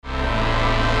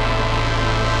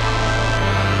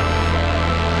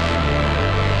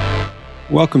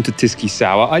Welcome to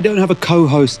TyskySour. I don't have a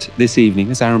co-host this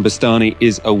evening as Aaron Bastani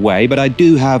is away, but I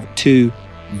do have two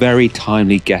very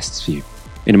timely guests for you.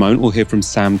 In a moment, we'll hear from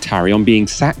Sam Tarry on being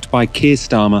sacked by Keir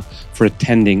Starmer for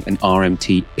attending an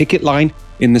RMT picket line.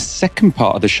 In the second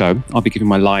part of the show, I'll be giving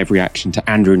my live reaction to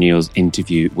Andrew Neil's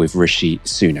interview with Rishi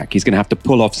Sunak. He's going to have to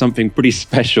pull off something pretty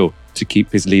special to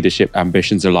keep his leadership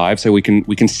ambitions alive, so we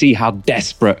can see how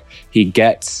desperate he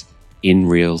gets in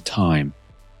real time.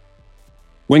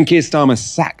 When Keir Starmer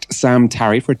sacked Sam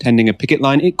Tarry for attending a picket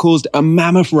line, it caused a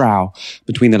mammoth row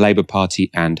between the Labour Party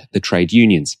and the trade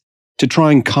unions. To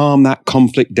try and calm that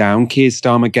conflict down, Keir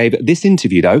Starmer gave this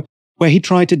interview, though, where he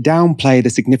tried to downplay the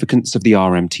significance of the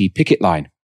RMT picket line.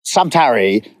 Sam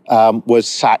Tarry was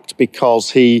sacked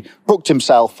because he booked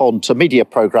himself onto media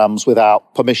programmes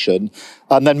without permission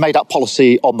and then made up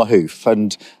policy on the hoof.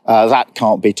 And that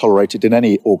can't be tolerated in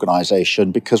any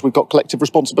organisation because we've got collective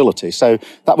responsibility. So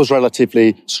that was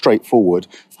relatively straightforward.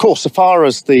 Of course, so far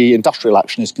as the industrial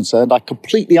action is concerned, I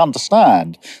completely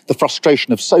understand the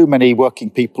frustration of so many working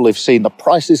people who've seen the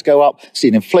prices go up,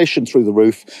 seen inflation through the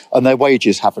roof, and their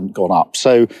wages haven't gone up.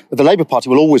 So the Labour Party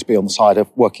will always be on the side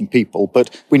of working people,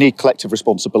 but we need collective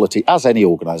responsibility, as any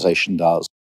organisation does.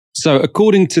 So,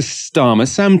 according to Starmer,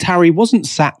 Sam Tarry wasn't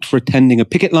sacked for attending a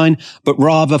picket line, but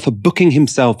rather for booking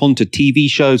himself onto TV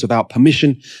shows without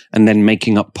permission and then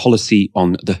making up policy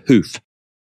on the hoof.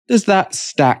 Does that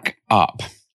stack up?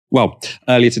 Well,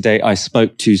 earlier today, I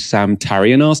spoke to Sam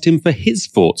Tarry and asked him for his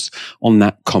thoughts on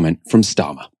that comment from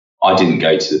Starmer. I didn't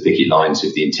go to the picket lines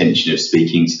with the intention of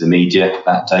speaking to the media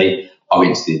that day. I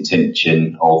went to the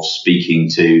intention of speaking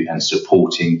to and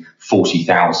supporting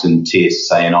 40,000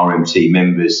 TSA and RMT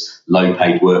members,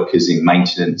 low-paid workers in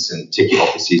maintenance and ticket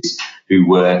offices who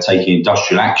were taking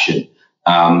industrial action.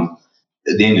 At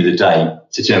the end of the day,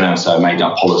 to turn around and say I made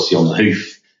up policy on the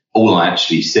hoof, all I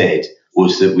actually said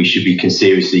was that we should be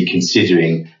seriously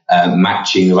considering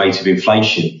matching the rate of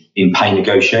inflation in pay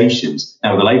negotiations.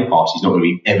 Now, the Labour Party is not going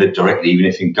to be ever directly, even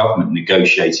if in government,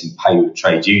 negotiating pay with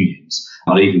trade unions.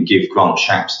 I'll even give Grant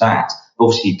Shapps that.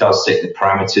 Obviously, he does set the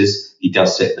parameters. He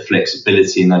does set the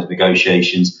flexibility in those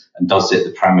negotiations and does set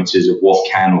the parameters of what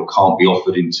can or can't be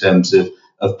offered in terms of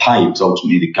pay, because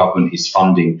ultimately the government is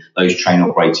funding those train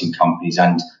operating companies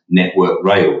and Network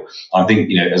Rail. I think,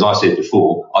 as I said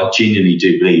before, I genuinely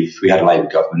do believe if we had a Labour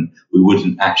government, we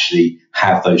wouldn't actually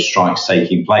have those strikes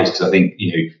taking place, because I think,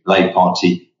 the Labour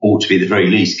Party ought to be at the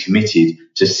very least committed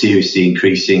to seriously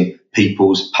increasing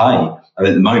people's pay. And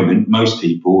at the moment, most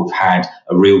people have had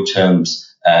a real terms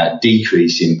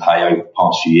decrease in pay over the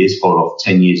past few years, followed off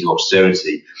 10 years of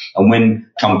austerity. And when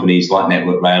companies like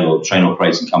Network Rail or train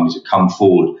operating companies have come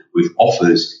forward with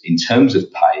offers in terms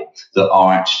of pay that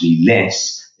are actually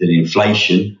less than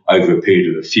inflation over a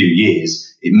period of a few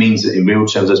years, it means that in real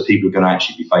terms, those people are going to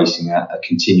actually be facing a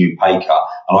continuing pay cut.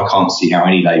 And I can't see how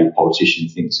any Labour politician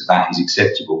thinks that is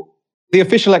acceptable. The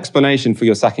official explanation for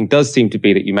your sacking does seem to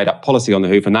be that you made up policy on the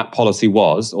hoof, and that policy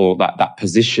was, or that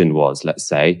position was, let's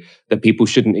say, that people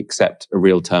shouldn't accept a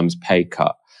real terms pay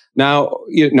cut. Now,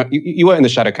 you weren't in the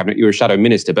shadow cabinet, you were a shadow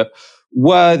minister, but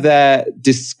were there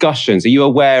discussions? Are you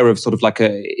aware of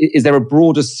is there a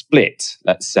broader split,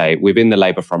 let's say, within the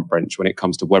Labour front bench when it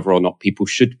comes to whether or not people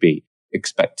should be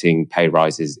expecting pay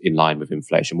rises in line with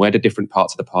inflation? Where do different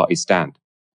parts of the party stand?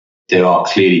 There are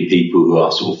clearly people who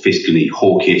are sort of fiscally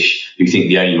hawkish, who think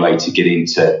the only way to get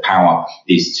into power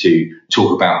is to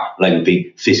talk about Labour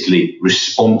being fiscally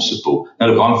responsible. Now,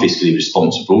 look, I'm fiscally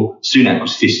responsible. Sunak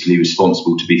was fiscally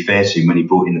responsible, to be fair to him, when he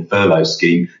brought in the furlough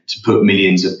scheme to put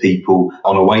millions of people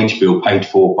on a wage bill paid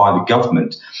for by the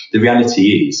government. The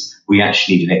reality is we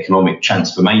actually need an economic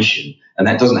transformation, and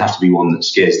that doesn't have to be one that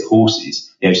scares the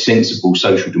horses. Sensible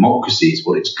social democracy is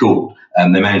what it's called.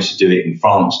 They managed to do it in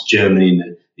France, Germany,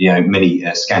 and many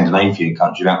Scandinavian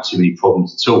countries without too many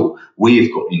problems at all. We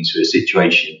have got into a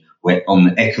situation where on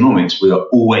the economics, we are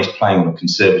always playing on a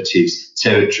Conservatives'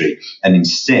 territory. And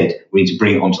instead, we need to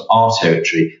bring it onto our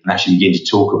territory and actually begin to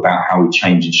talk about how we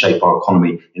change and shape our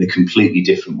economy in a completely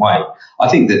different way. I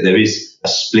think that there is a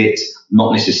split,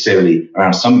 not necessarily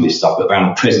around some of this stuff, but around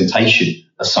the presentation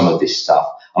of some of this stuff.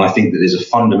 And I think that there's a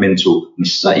fundamental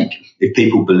mistake if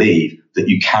people believe that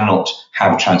you cannot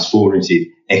have a transformative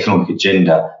economic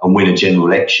agenda and win a general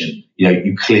election.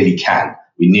 You clearly can.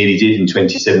 We nearly did in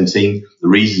 2017. The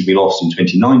reasons we lost in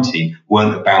 2019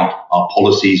 weren't about our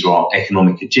policies or our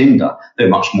economic agenda. They're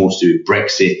much more to do with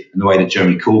Brexit and the way that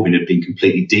Jeremy Corbyn had been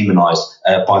completely demonised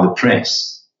by the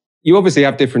press. You obviously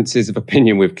have differences of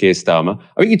opinion with Keir Starmer.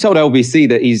 I think you told LBC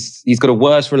that he's got a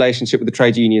worse relationship with the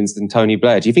trade unions than Tony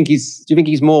Blair. Do you think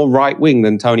he's more right wing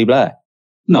than Tony Blair?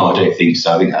 No, I don't think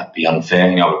so. I think that'd be unfair.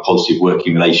 I have a positive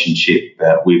working relationship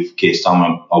with Keir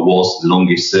Starmer. I was the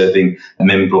longest serving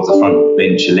member of the front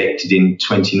bench elected in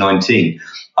 2019.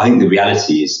 I think the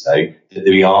reality is, though, that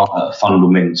we are at a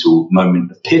fundamental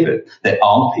moment of pivot. There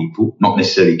are people, not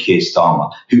necessarily Keir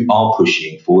Starmer, who are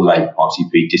pushing for the Labour Party to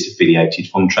be disaffiliated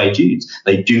from trade unions.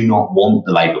 They do not want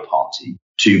the Labour Party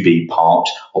to be part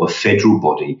of a federal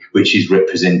body which is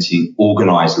representing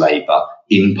organised labour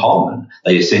in Parliament.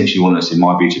 They essentially want us, in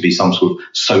my view, to be some sort of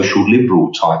social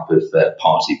liberal type of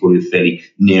party with fairly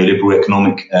neoliberal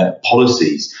economic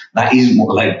policies. That isn't what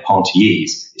the Labour Party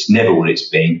is. It's never what it's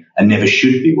been and never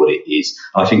should be what it is.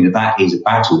 I think that that is a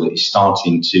battle that is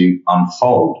starting to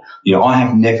unfold. I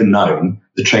have never known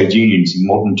the trade unions in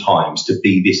modern times to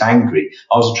be this angry.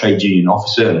 I was a trade union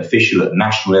officer, an official at the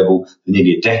national level for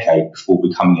nearly a decade before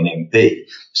becoming an MP.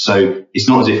 So it's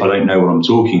not as if I don't know what I'm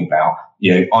talking about.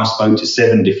 I spoke to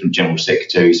 7 different general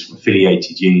secretaries from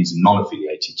affiliated unions and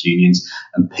non-affiliated unions,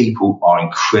 and people are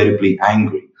incredibly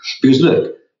angry. Because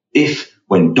look,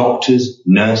 when doctors,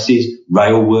 nurses,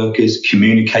 rail workers,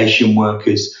 communication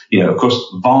workers, across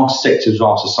vast sectors of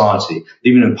our society,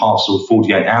 even in the past sort of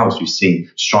 48 hours, we've seen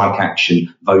strike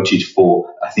action voted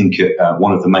for, I think, at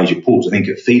one of the major ports, I think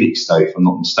at Felixstowe, if I'm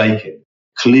not mistaken.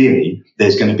 Clearly,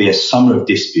 there's going to be a summer of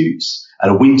disputes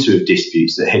and a winter of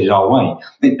disputes that headed our way.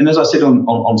 And as I said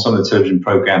on some of the television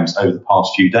programmes over the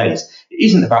past few days, it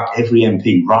isn't about every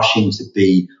MP rushing to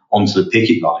be onto the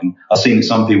picket line. I've seen that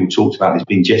some people talked about this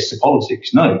being gesture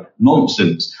politics. No,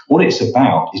 nonsense. What it's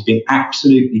about is being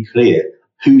absolutely clear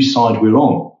whose side we're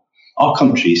on. Our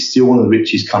country is still one of the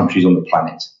richest countries on the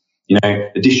planet.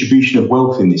 The distribution of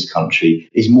wealth in this country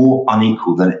is more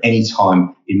unequal than at any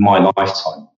time in my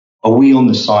lifetime. Are we on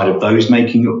the side of those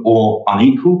making it all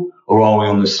unequal, or are we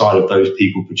on the side of those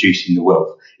people producing the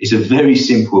wealth? It's a very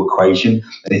simple equation,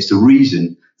 and it's the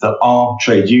reason that our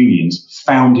trade unions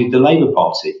founded the Labour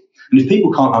Party. And if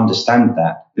people can't understand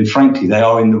that, then frankly, they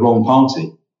are in the wrong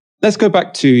party. Let's go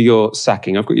back to your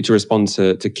sacking. I've got you to respond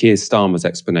to Keir Starmer's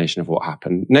explanation of what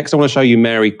happened. Next, I want to show you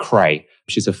Mary Creagh.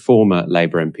 She's a former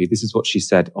Labour MP. This is what she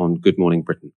said on Good Morning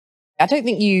Britain. I don't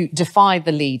think you defy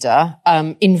the leader,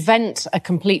 invent a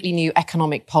completely new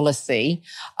economic policy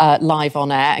live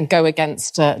on air and go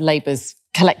against Labour's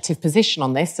collective position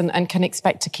on this and can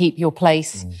expect to keep your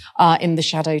place in the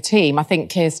shadow team. I think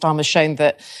Keir Starmer's shown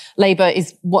that Labour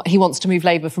is what he wants to move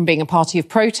Labour from being a party of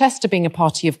protest to being a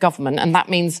party of government. And that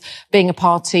means being a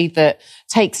party that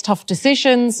takes tough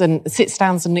decisions and sits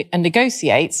down and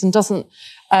negotiates and doesn't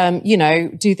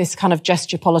do this kind of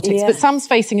gesture politics. Yeah. But Sam's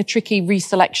facing a tricky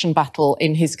reselection battle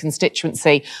in his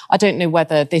constituency. I don't know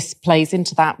whether this plays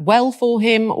into that well for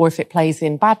him or if it plays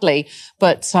in badly,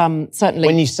 but certainly...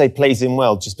 When you say plays in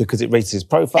well, just because it raises his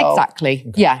profile? Exactly.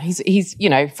 Okay. Yeah, he's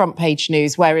front page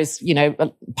news, whereas,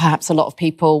 perhaps a lot of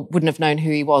people wouldn't have known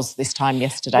who he was this time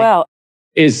yesterday. Well,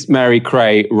 is Mary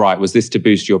Creagh right? Was this to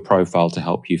boost your profile to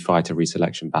help you fight a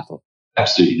reselection battle?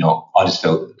 Absolutely not. I just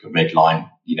felt that the red line,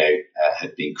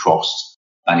 had been crossed,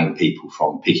 banning people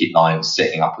from picket lines,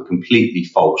 setting up a completely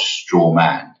false straw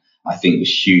man, I think was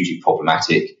hugely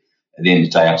problematic. At the end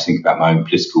of the day, I have to think about my own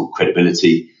political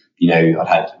credibility. I'd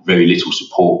had very little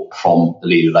support from the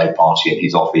leader of the Labour Party and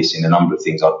his office in a number of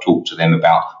things I'd talked to them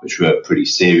about, which were pretty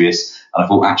serious. And I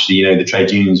thought, actually, the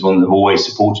trade unions one that have always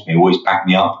supported me, always backed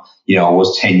me up. I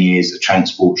was 10 years a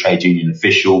transport trade union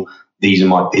official. These are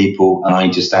my people, and I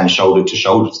need to stand shoulder to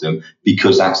shoulder to them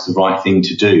because that's the right thing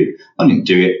to do. I didn't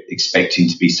do it expecting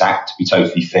to be sacked, to be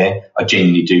totally fair. I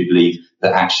genuinely do believe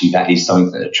that actually that is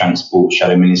something that a transport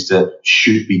shadow minister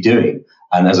should be doing.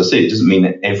 And as I said, it doesn't mean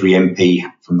that every MP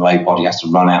from the Labour Party has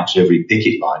to run out to every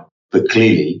picket line. But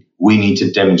clearly, we need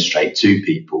to demonstrate to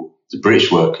people, to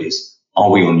British workers,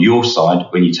 are we on your side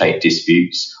when you take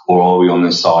disputes, or are we on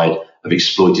the side of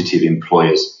exploitative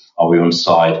employers? Are we on the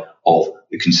side of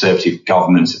the Conservative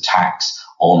government's attacks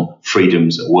on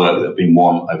freedoms at work that have been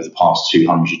won over the past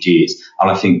 200 years?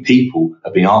 And I think people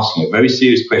have been asking a very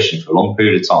serious question for a long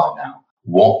period of time now.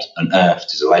 What on earth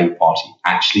does the Labour Party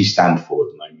actually stand for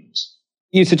at the moment?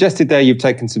 You suggested there you've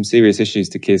taken some serious issues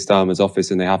to Keir Starmer's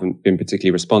office and they haven't been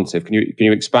particularly responsive. Can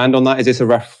you expand on that? Is this a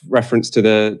reference to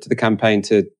the campaign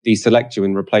to deselect you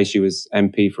and replace you as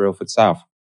MP for Ilford South?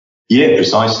 Yeah,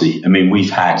 precisely. I mean, we've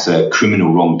had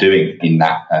criminal wrongdoing in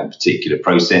that particular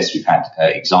process. We've had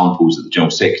examples that the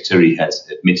General Secretary has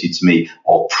admitted to me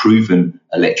of proven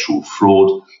electoral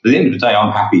fraud. But at the end of the day,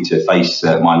 I'm happy to face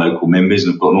my local members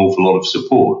and I've got an awful lot of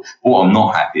support. What I'm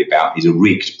not happy about is a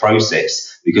rigged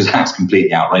process because that's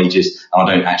completely outrageous. And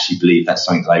I don't actually believe that's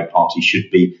something the Labour Party should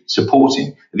be supporting.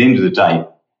 At the end of the day,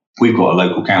 We've got a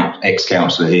local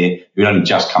ex-councillor here who only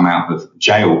just come out of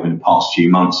jail in the past few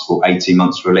months for 18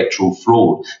 months for electoral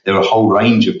fraud. There are a whole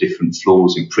range of different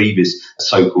flaws in previous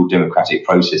so-called democratic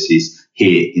processes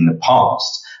here in the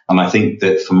past. And I think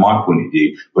that from my point of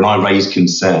view, when I raise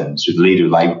concerns with the leader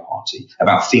of the Labour Party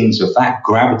about things of that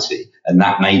gravity and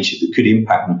that nature that could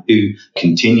impact on who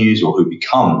continues or who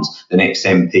becomes the next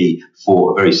MP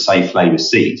for a very safe Labour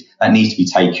seat, that needs to be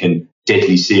taken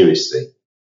deadly seriously.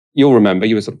 You'll remember,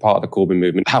 you were sort of part of the Corbyn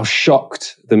movement, how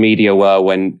shocked the media were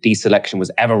when deselection was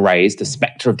ever raised, the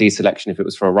spectre of deselection if it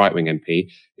was for a right-wing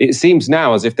MP. It seems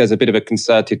now as if there's a bit of a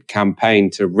concerted campaign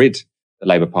to rid the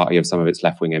Labour Party of some of its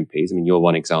left-wing MPs. I mean, you're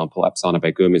one example. Afsana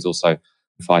Begum is also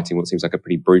fighting what seems like a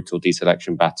pretty brutal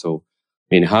deselection battle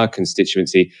in her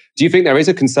constituency. Do you think there is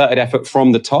a concerted effort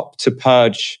from the top to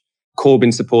purge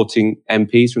Corbyn-supporting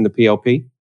MPs from the PLP?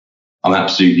 I'm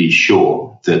absolutely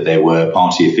sure that there were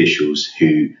party officials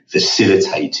who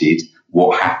facilitated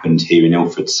what happened here in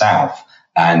Ilford South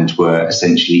and were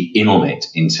essentially in on it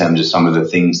in terms of some of the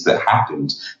things that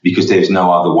happened, because there's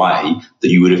no other way that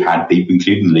you would have had people,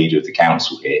 including the leader of the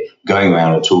council here, going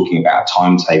around and talking about a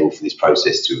timetable for this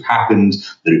process to have happened,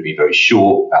 that it would be very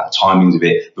short, about the timings of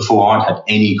it, before I'd had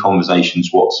any conversations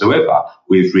whatsoever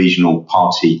with regional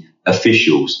party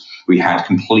officials. We had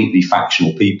completely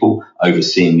factional people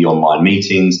overseeing the online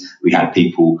meetings. We had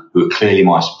people who were clearly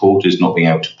my supporters not being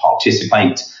able to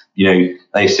participate. You know,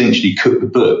 they essentially cooked the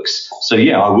books. So,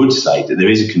 yeah, I would say that there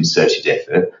is a concerted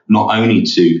effort not only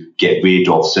to get rid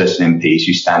of certain MPs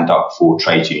who stand up for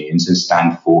trade unions and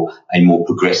stand for a more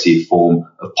progressive form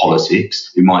of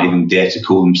politics, who might even dare to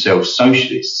call themselves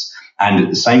socialists, and at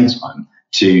the same time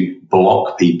to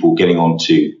block people getting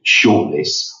onto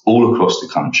shortlists all across the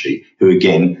country who,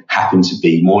 again, happen to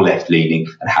be more left-leaning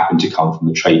and happen to come from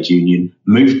the trade union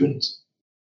movement.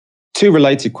 Two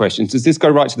related questions. Does this go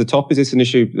right to the top? Is this an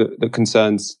issue that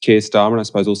concerns Keir Starmer and I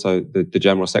suppose also the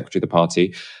General Secretary of the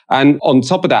party? And on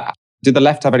top of that, did the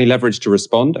left have any leverage to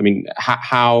respond? I mean,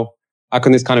 how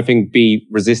can this kind of thing be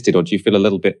resisted, or do you feel a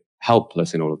little bit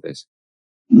helpless in all of this?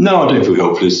 No, I don't feel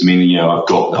helpless. I mean, you know, I've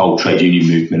got the whole trade union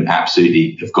movement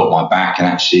absolutely have got my back, and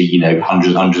actually, you know,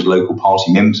 hundreds of local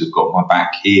party members have got my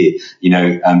back here. You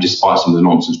know, despite some of the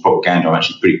nonsense propaganda, I'm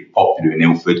actually pretty popular in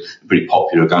Ilford, pretty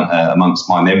popular amongst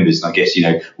my members. And I guess, you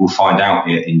know, we'll find out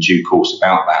in due course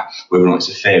about that. Whether or not it's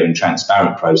a fair and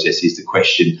transparent process is the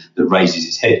question that raises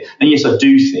its head. And yes, I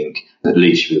do think that the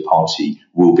leadership of the party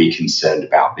will be concerned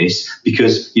about this,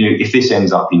 because, you know, if this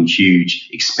ends up in huge,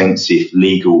 expensive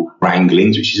legal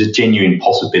wranglings, which is a genuine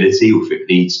possibility, or if it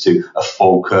leads to a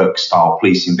Falkirk-style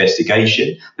police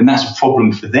investigation, then that's a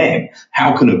problem for them.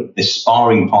 How can an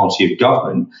aspiring party of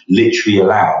government literally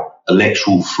allow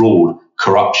electoral fraud,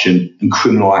 corruption and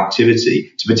criminal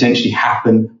activity to potentially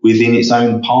happen within its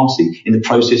own party in the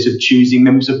process of choosing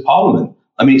members of parliament?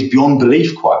 I mean, it's beyond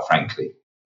belief, quite frankly.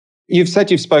 You've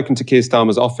said you've spoken to Keir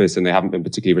Starmer's office and they haven't been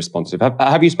particularly responsive.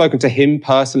 Have you spoken to him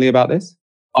personally about this?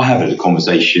 I had a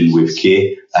conversation with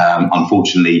Keir.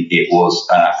 Unfortunately, it was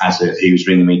he was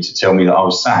ringing me to tell me that I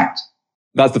was sacked.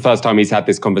 That's the first time he's had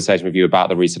this conversation with you about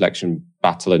the reselection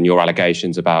battle and your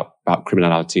allegations about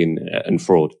criminality and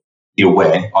fraud. You're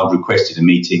aware, I'd requested a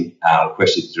meeting,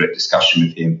 requested a direct discussion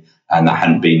with him, and that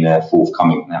hadn't been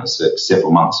forthcoming. That was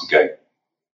several months ago.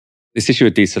 This issue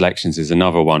of deselections is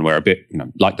another one where a bit, you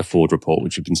know, like the Ford report,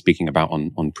 which we've been speaking about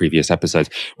on previous episodes,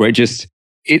 where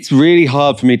it's really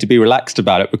hard for me to be relaxed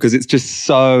about it because it's just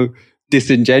so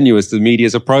disingenuous, the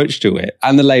media's approach to it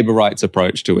and the Labour rights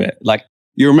approach to it. Like,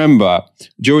 you remember,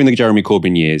 during the Jeremy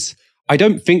Corbyn years, I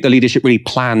don't think the leadership really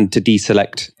planned to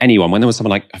deselect anyone. When there was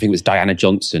someone like, I think it was Diana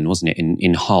Johnson, wasn't it,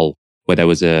 in Hull, where there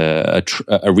was a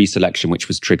reselection which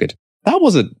was triggered. That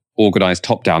wasn't organised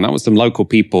top-down. That was some local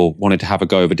people wanted to have a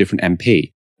go of a different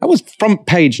MP. That was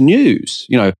front-page news.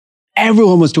 You know,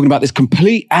 everyone was talking about this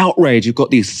complete outrage. You've got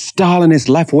these Stalinist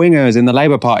left-wingers in the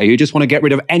Labour Party who just want to get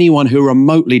rid of anyone who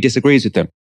remotely disagrees with them.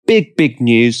 Big, big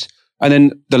news. And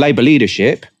then the Labour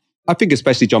leadership, I think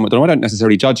especially John McDonnell, I don't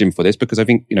necessarily judge him for this because I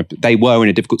think, you know, they were in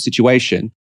a difficult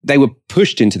situation. They were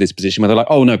pushed into this position where they're like,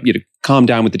 oh no, you know, calm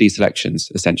down with the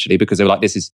deselections, essentially, because they were like,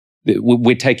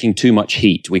 we're taking too much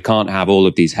heat. We can't have all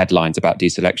of these headlines about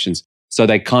deselections. So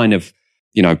they kind of,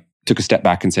 you know, took a step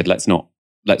back and said, let's not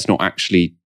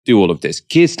actually do all of this.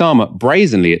 Keir Starmer,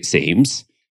 brazenly, it seems,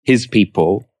 his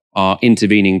people are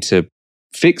intervening to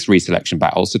fix reselection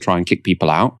battles to try and kick people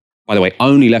out. By the way,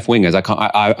 only left-wingers.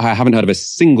 I haven't heard of a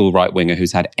single right-winger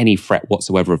who's had any threat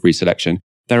whatsoever of reselection.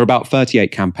 There are about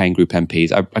 38 campaign group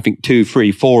MPs. I think 2,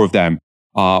 3, 4 of them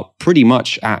are pretty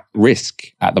much at risk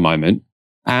at the moment.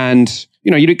 And, you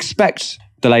know, you'd expect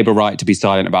the Labour right to be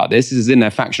silent about this. This is in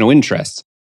their factional interests.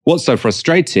 What's so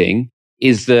frustrating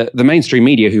is that the mainstream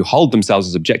media who hold themselves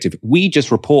as objective, we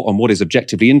just report on what is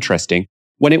objectively interesting.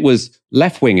 When it was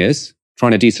left-wingers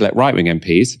trying to deselect right-wing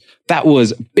MPs, that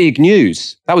was big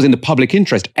news. That was in the public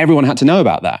interest. Everyone had to know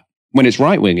about that. When it's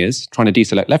right-wingers trying to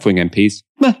deselect left-wing MPs,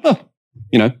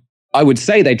 I would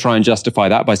say they try and justify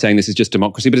that by saying this is just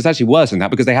democracy, but it's actually worse than that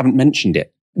because they haven't mentioned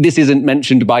it. This isn't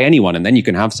mentioned by anyone. And then you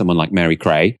can have someone like Mary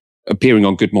Cray appearing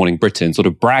on Good Morning Britain, sort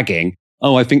of bragging,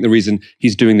 oh, I think the reason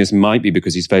he's doing this might be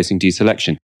because he's facing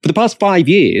deselection. For the past 5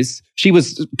 years, she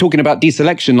was talking about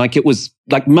deselection like it was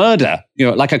like murder,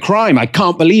 like a crime. I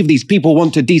can't believe these people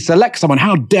want to deselect someone.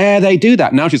 How dare they do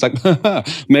that? Now she's like,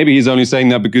 maybe he's only saying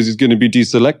that because he's going to be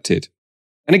deselected.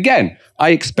 And again,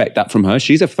 I expect that from her.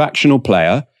 She's a factional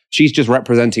player. She's just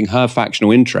representing her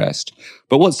factional interest.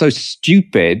 But what's so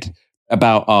stupid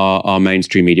about our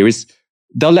mainstream media is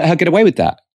they'll let her get away with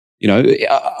that.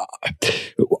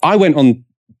 I went on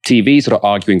TV sort of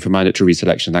arguing for mandatory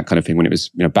reselection, that kind of thing, when it was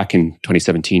back in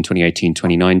 2017, 2018,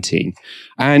 2019.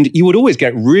 And you would always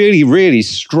get really, really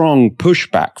strong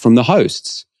pushback from the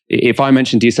hosts. If I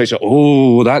mentioned deselection,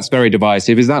 oh, that's very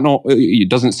divisive. Is that not, it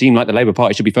doesn't seem like the Labour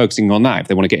Party should be focusing on that if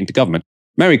they want to get into government.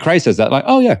 Mary Cray says that like,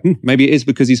 oh yeah, maybe it is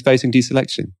because he's facing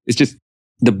deselection. It's just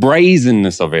the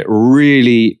brazenness of it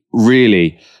really,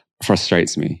 really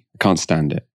frustrates me. I can't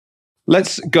stand it.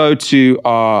 Let's go to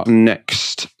our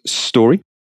next story.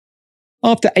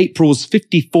 After April's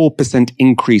 54%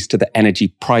 increase to the energy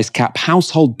price cap,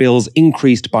 household bills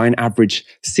increased by an average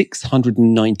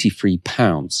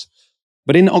 £693.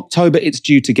 But in October, it's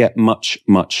due to get much,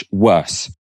 much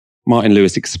worse. Martin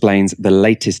Lewis explains the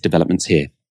latest developments here.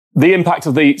 The impact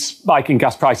of the spike in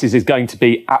gas prices is going to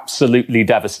be absolutely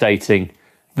devastating.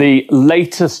 The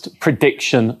latest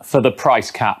prediction for the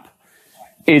price cap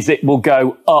is it will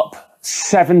go up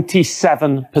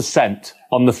 77%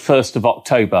 on the 1st of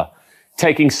October,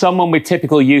 taking someone with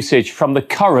typical usage from the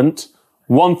current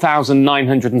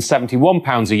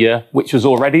 £1,971 a year, which was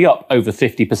already up over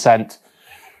 50%,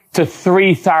 to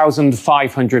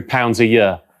 £3,500 a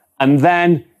year. And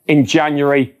then in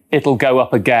January, it'll go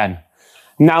up again.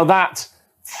 Now that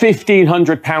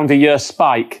 £1,500 a year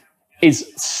spike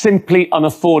is simply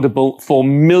unaffordable for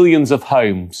millions of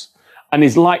homes and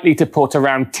is likely to put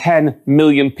around 10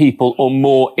 million people or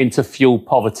more into fuel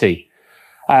poverty.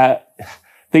 The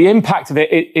impact of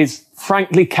it is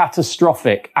frankly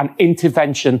catastrophic, and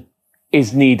intervention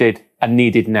is needed and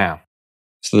needed now.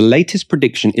 So the latest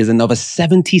prediction is another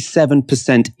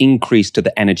 77% increase to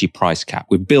the energy price cap,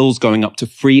 with bills going up to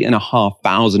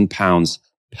 £3,500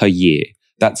 per year.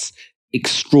 That's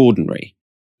extraordinary.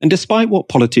 And despite what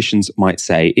politicians might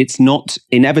say, it's not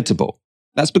inevitable.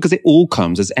 That's because it all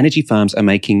comes as energy firms are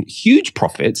making huge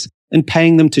profits and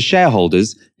paying them to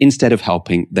shareholders instead of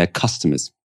helping their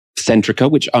customers.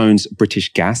 Centrica, which owns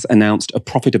British Gas, announced a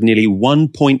profit of nearly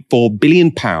 £1.4 billion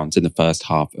in the first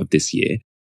half of this year.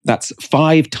 That's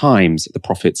 5 times the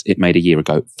profits it made a year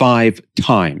ago. 5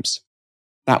 times.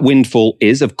 That windfall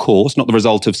is, of course, not the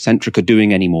result of Centrica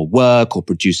doing any more work or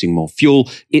producing more fuel.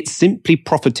 It's simply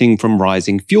profiting from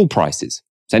rising fuel prices.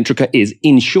 Centrica is,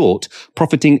 in short,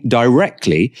 profiting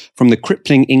directly from the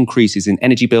crippling increases in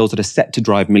energy bills that are set to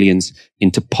drive millions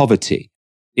into poverty.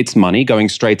 It's money going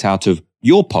straight out of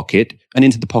your pocket and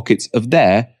into the pockets of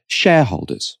their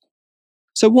shareholders.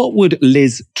 So what would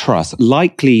Liz Truss,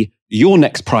 likely your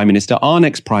next Prime Minister, our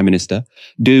next Prime Minister,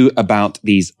 do about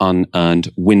these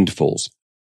unearned windfalls?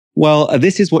 Well,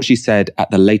 this is what she said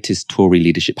at the latest Tory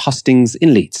leadership hustings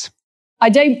in Leeds. I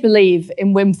don't believe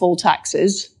in windfall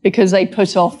taxes because they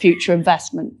put off future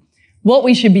investment. What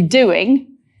we should be doing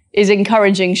is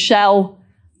encouraging Shell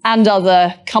and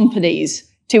other companies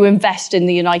to invest in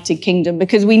the United Kingdom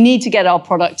because we need to get our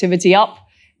productivity up.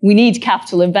 We need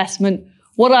capital investment.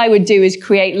 What I would do is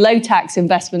create low tax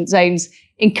investment zones,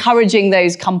 encouraging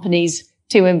those companies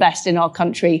to invest in our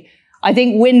country. I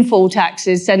think windfall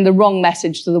taxes send the wrong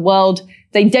message to the world.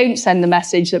 They don't send the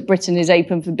message that Britain is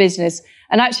open for business.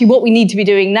 And actually what we need to be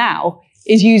doing now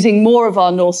is using more of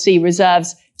our North Sea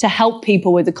reserves to help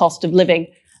people with the cost of living.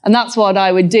 And that's what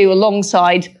I would do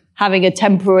alongside having a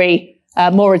temporary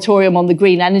moratorium on the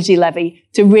green energy levy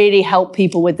to really help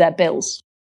people with their bills.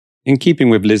 In keeping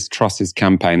with Liz Truss's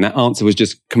campaign, that answer was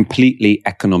just completely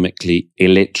economically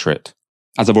illiterate.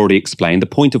 As I've already explained, the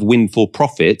point of windfall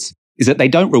profits is that they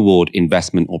don't reward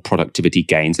investment or productivity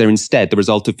gains. They're instead the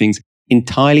result of things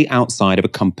entirely outside of a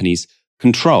company's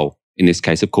control. In this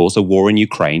case, of course, a war in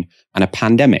Ukraine and a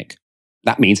pandemic.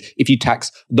 That means if you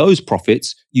tax those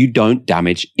profits, you don't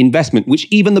damage investment, which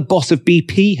even the boss of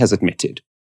BP has admitted.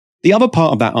 The other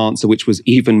part of that answer, which was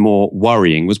even more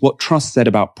worrying, was what Truss said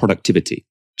about productivity.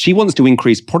 She wants to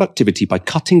increase productivity by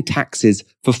cutting taxes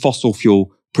for fossil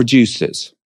fuel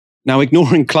producers. Now,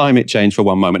 ignoring climate change for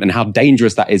one moment and how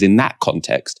dangerous that is in that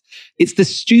context, it's the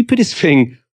stupidest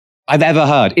thing I've ever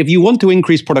heard. If you want to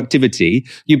increase productivity,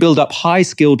 you build up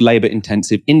high-skilled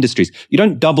labor-intensive industries. You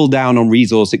don't double down on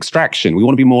resource extraction. We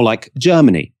want to be more like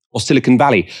Germany or Silicon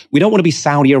Valley. We don't want to be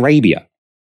Saudi Arabia.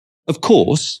 Of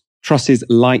course, Truss's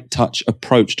light-touch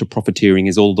approach to profiteering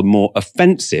is all the more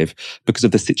offensive because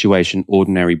of the situation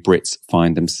ordinary Brits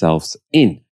find themselves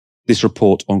in. This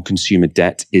report on consumer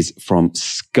debt is from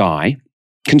Sky.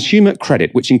 Consumer credit,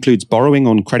 which includes borrowing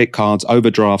on credit cards,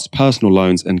 overdrafts, personal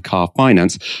loans, and car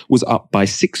finance, was up by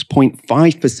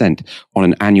 6.5% on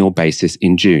an annual basis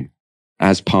in June.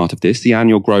 As part of this, the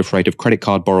annual growth rate of credit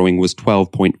card borrowing was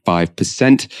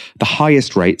 12.5%, the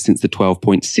highest rate since the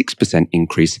 12.6%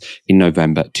 increase in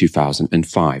November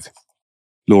 2005.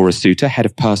 Laura Suter, head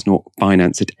of personal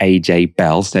finance at AJ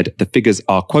Bell, said the figures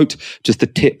are, quote, just the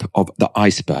tip of the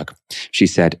iceberg. She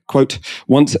said, quote,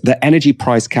 once the energy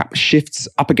price cap shifts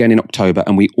up again in October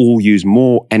and we all use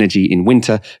more energy in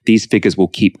winter, these figures will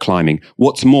keep climbing.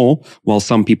 What's more, while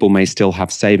some people may still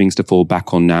have savings to fall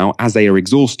back on now, as they are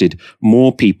exhausted,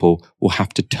 more people will have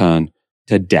to turn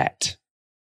to debt.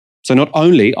 So not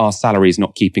only are salaries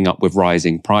not keeping up with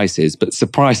rising prices, but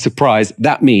surprise, surprise,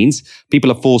 that means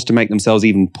people are forced to make themselves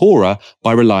even poorer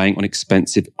by relying on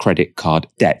expensive credit card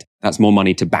debt. That's more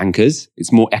money to bankers.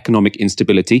 It's more economic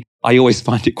instability. I always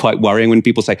find it quite worrying when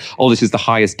people say, oh, this is the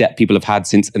highest debt people have had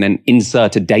since, and then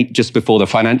insert a date just before the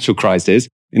financial crisis.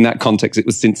 In that context, it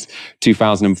was since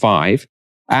 2005.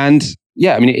 And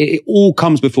yeah, I mean, it all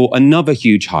comes before another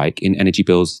huge hike in energy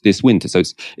bills this winter. So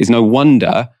it's no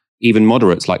wonder even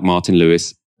moderates like Martin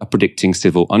Lewis are predicting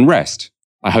civil unrest.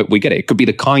 I hope we get it. It could be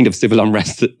the kind of civil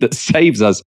unrest that saves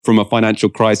us from a financial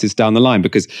crisis down the line,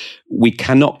 because we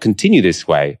cannot continue this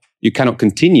way. You cannot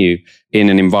continue in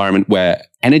an environment where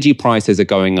energy prices are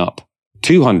going up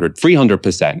 200,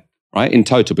 300%, right? In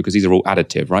total, because these are all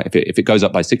additive, right? If it goes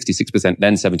up by 66%,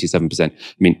 then 77%. I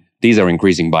mean, these are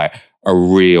increasing by a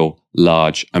real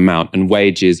large amount, and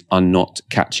wages are not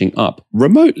catching up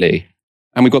remotely.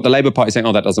 And we've got the Labour Party saying,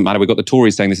 oh, that doesn't matter. We've got the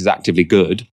Tories saying this is actively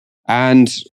good.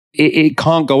 And it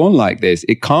can't go on like this.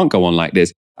 It can't go on like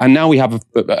this. And now we have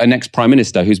an ex-Prime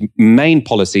Minister whose main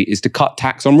policy is to cut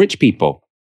tax on rich people.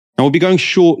 And we'll be going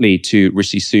shortly to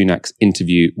Rishi Sunak's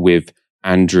interview with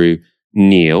Andrew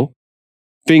Neil.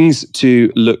 Things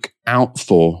to look out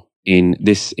for in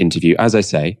this interview. As I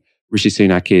say, Rishi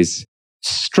Sunak is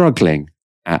struggling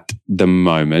at the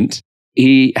moment.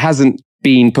 He hasn't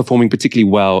been performing particularly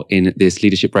well in this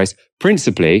leadership race,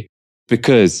 principally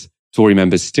because Tory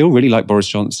members still really like Boris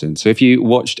Johnson. So if you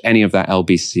watched any of that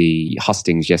LBC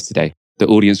hustings yesterday, the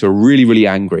audience were really, really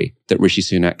angry that Rishi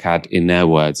Sunak had, in their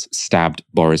words, stabbed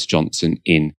Boris Johnson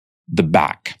in the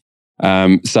back.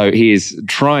 So he is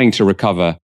trying to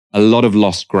recover a lot of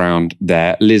lost ground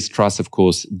there. Liz Truss, of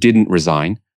course, didn't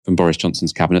resign from Boris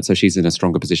Johnson's cabinet, so she's in a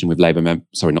stronger position with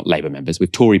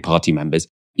with Tory party members,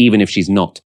 even if she's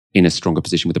not in a stronger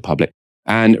position with the public.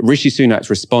 And Rishi Sunak's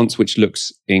response, which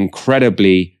looks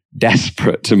incredibly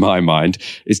desperate to my mind,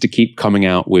 is to keep coming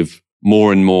out with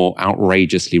more and more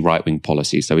outrageously right-wing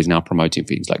policies. So he's now promoting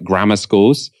things like grammar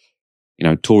schools. You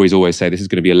know, Tories always say this is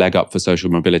going to be a leg up for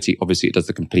social mobility. Obviously, it does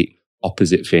the complete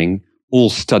opposite thing. All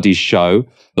studies show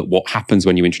that what happens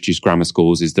when you introduce grammar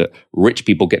schools is that rich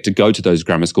people get to go to those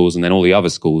grammar schools, and then all the other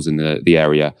schools in the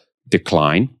area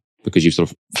decline, because you've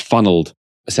sort of funneled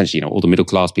essentially, all the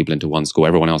middle-class people into one school.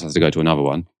 Everyone else has to go to another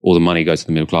one. All the money goes to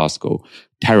the middle-class school.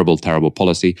 Terrible, terrible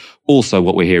policy. Also,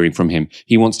 what we're hearing from him,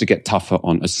 he wants to get tougher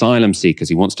on asylum seekers.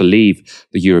 He wants to leave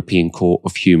the European Court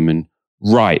of Human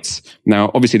Rights.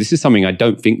 Now, obviously, this is something I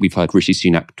don't think we've heard Rishi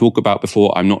Sunak talk about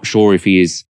before. I'm not sure if he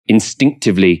is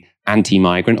instinctively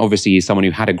anti-migrant. Obviously, he's someone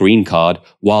who had a green card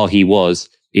while he was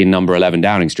in number 11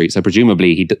 Downing Street. So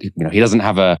presumably, he doesn't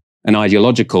have an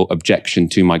ideological objection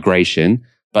to migration.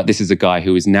 But this is a guy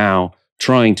who is now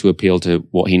trying to appeal to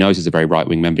what he knows is a very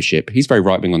right-wing membership. He's very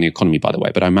right-wing on the economy, by the way,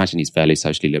 but I imagine he's fairly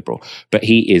socially liberal. But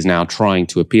he is now trying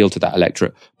to appeal to that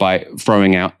electorate by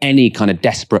throwing out any kind of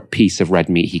desperate piece of red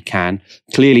meat he can.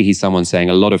 Clearly, he's someone saying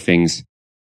a lot of things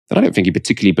that I don't think he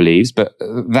particularly believes, but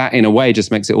that in a way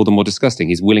just makes it all the more disgusting.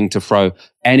 He's willing to throw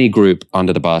any group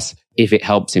under the bus if it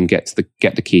helps him get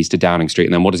the keys to Downing Street.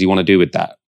 And then what does he want to do with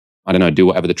that? I don't know, do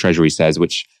whatever the Treasury says,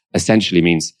 which essentially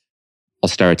means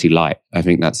austerity light. I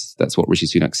think that's what Rishi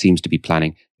Sunak seems to be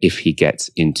planning if he gets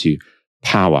into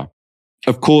power.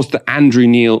 Of course, the Andrew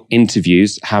Neil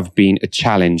interviews have been a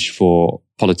challenge for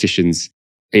politicians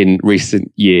in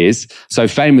recent years. So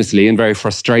famously and very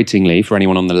frustratingly for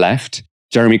anyone on the left,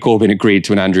 Jeremy Corbyn agreed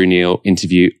to an Andrew Neil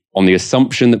interview on the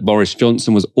assumption that Boris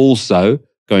Johnson was also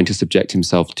going to subject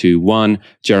himself to one.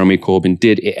 Jeremy Corbyn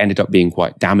did. It ended up being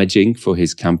quite damaging for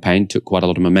his campaign, took quite a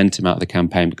lot of momentum out of the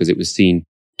campaign because it was seen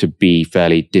to be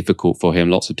fairly difficult for him.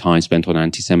 Lots of time spent on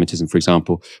anti-Semitism, for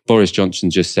example. Boris Johnson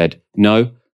just said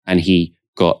no, and he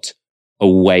got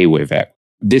away with it.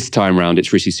 This time round,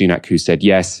 it's Rishi Sunak who said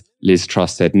yes. Liz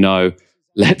Truss said no.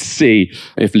 Let's see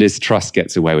if Liz Truss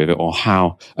gets away with it or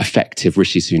how effective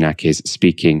Rishi Sunak is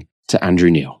speaking to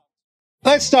Andrew Neil.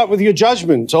 Let's start with your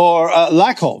judgment, or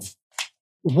lack of.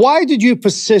 Why did you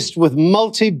persist with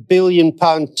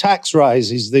multi-billion-pound tax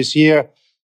rises this year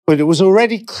when it was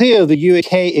already clear the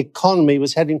UK economy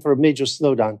was heading for a major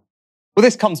slowdown? Well,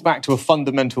 this comes back to a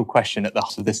fundamental question at the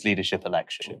heart of this leadership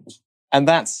election. And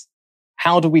that's,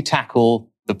 how do we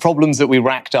tackle the problems that we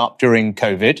racked up during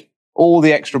COVID, all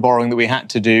the extra borrowing that we had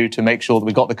to do to make sure that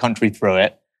we got the country through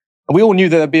it? And we all knew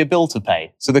that there'd be a bill to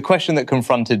pay. So the question that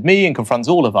confronted me and confronts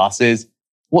all of us is,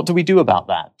 what do we do about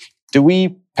that? Do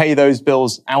we pay those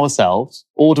bills ourselves,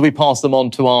 or do we pass them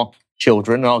on to our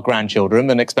children and our grandchildren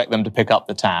and expect them to pick up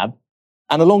the tab?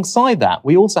 And alongside that,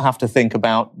 we also have to think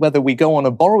about whether we go on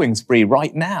a borrowing spree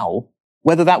right now,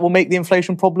 whether that will make the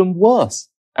inflation problem worse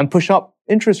and push up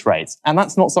interest rates. And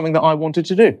that's not something that I wanted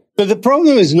to do. But the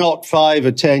problem is not 5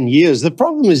 or 10 years. The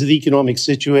problem is the economic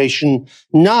situation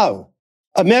now.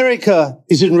 America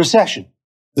is in recession.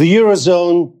 The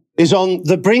Eurozone is on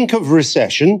the brink of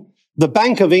recession. The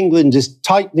Bank of England is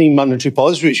tightening monetary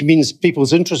policy, which means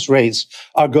people's interest rates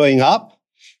are going up.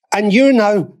 And you're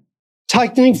now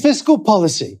tightening fiscal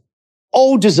policy,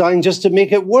 all designed just to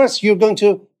make it worse. You're going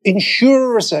to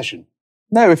ensure a recession.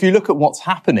 No, if you look at what's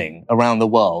happening around the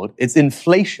world, it's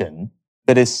inflation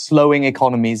that is slowing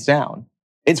economies down.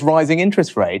 It's rising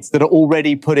interest rates that are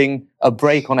already putting a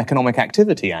brake on economic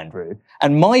activity, Andrew.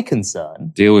 And my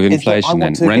concern... Deal with inflation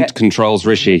then. Rent controls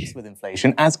Rishi. ...with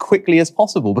inflation as quickly as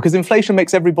possible, because inflation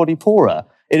makes everybody poorer.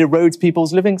 It erodes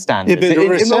people's living standards. Yeah, but a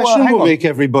recession will make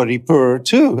everybody poorer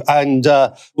too, and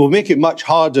will make it much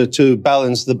harder to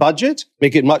balance the budget,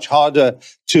 make it much harder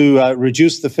to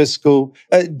reduce the fiscal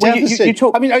deficit.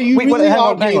 Are you really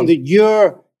arguing that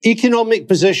your economic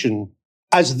position,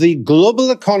 as the global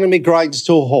economy grinds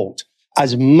to a halt,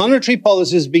 as monetary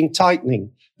policy is being tightening,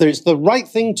 that it's the right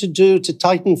thing to do to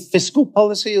tighten fiscal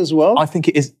policy as well? I think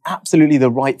it is absolutely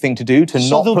the right thing to do to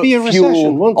not put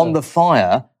fuel on the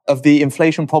fire of the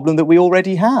inflation problem that we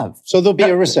already have. So there'll be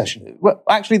a recession? Well,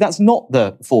 actually, that's not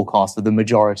the forecast of the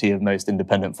majority of most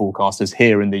independent forecasters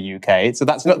here in the UK. So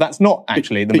that's not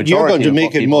actually the majority. But you're going to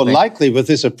make it more likely with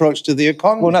this approach to the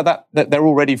economy. Well, no, that they're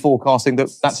already forecasting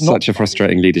that's not... Such a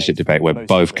frustrating leadership debate where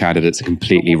both candidates are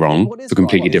completely wrong for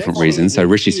completely different reasons. So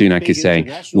Rishi Sunak is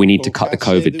saying we need to cut the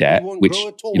COVID debt, which,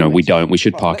 we don't. We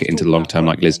should park it into the long term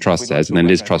like Liz Truss says. And then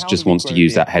Liz Truss just wants to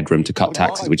use that headroom to cut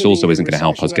taxes, which also isn't going to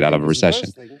help us get out of a recession.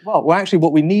 Well, actually,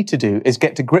 what we need to do is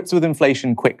get to grips with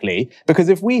inflation quickly, because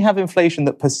if we have inflation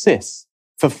that persists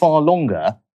for far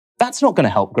longer, that's not going to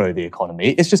help grow the economy.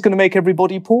 It's just going to make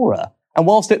everybody poorer. And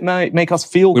whilst it may make us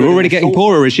feel good... We're already getting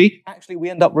poorer, Rishi. Actually, we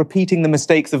end up repeating the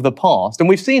mistakes of the past. And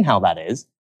we've seen how that is.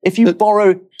 If you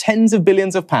borrow tens of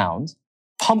billions of pounds,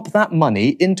 pump that money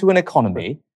into an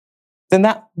economy, then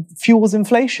that fuels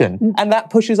inflation. And that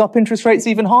pushes up interest rates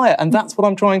even higher. And that's what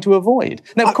I'm trying to avoid.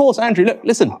 Now, of course, Andrew, look,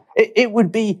 listen, it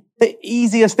would be the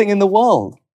easiest thing in the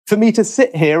world for me to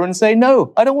sit here and say,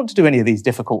 no, I don't want to do any of these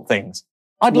difficult things.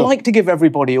 I'd like to give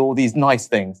everybody all these nice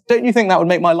things. Don't you think that would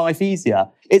make my life easier?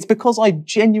 It's because I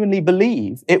genuinely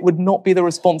believe it would not be the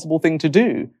responsible thing to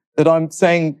do that I'm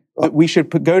saying that we should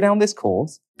go down this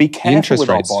course, be careful interest with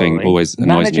our rates borrowing, thing always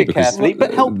annoys me because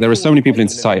there are so many people in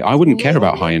society. I wouldn't care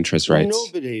about high interest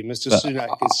rates.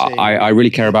 I really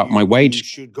care about my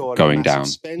wage going down.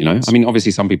 I mean,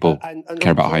 obviously some people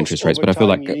care about high interest rates, but I feel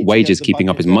like wages keeping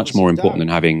up is much more important than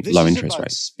having low interest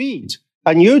rates. Speed.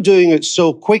 And you're doing it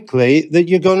so quickly that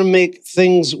you're going to make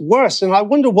things worse. And I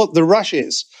wonder what the rush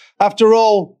is. After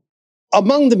all,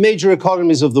 among the major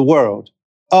economies of the world,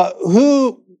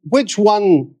 which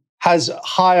one has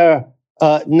higher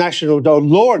national or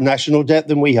lower national debt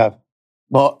than we have?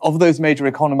 Well, of those major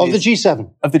economies... Of the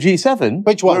G7. Of the G7?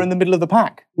 Which one? We're in the middle of the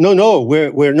pack. No,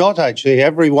 we're not actually.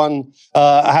 Everyone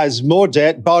has more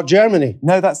debt, bar Germany.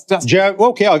 No, that's...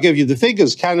 Okay, I'll give you the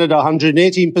figures. Canada,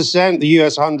 118%, the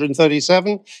US,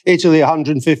 137, Italy,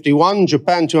 151,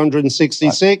 Japan,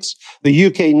 266, the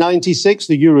UK, 96,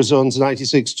 the Eurozone's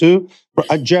 96 too,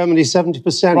 Germany,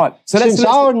 70%. Right. So Since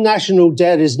our national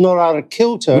debt is not out of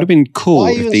kilter... It would have been cool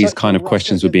if these kind of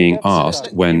questions were being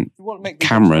asked when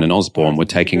Cameron and Osborne were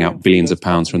taking out billions of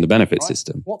pounds from the benefit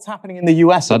system. What's happening in the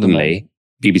US? Suddenly,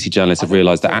 BBC journalists have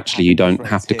realised that actually you don't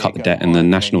have to cut the debt, and the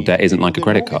national debt isn't like a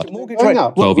credit card.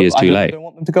 12 years too late. I don't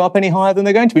want them to go up any higher than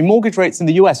they're going to be. Mortgage rates in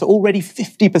the US are already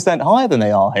 50% higher than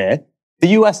they are here. The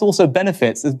US also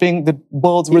benefits as being the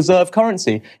world's reserve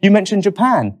currency. You mentioned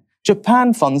Japan.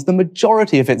 Japan funds the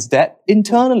majority of its debt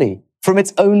internally from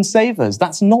its own savers.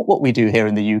 That's not what we do here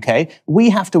in the UK. We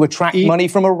have to attract money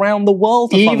from around the world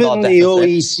to fund our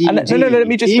deficit. Even the OECD, let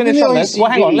me just finish on this.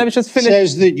 Well, hang on, let me just finish.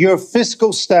 Says that your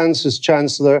fiscal stance as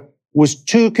Chancellor was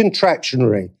too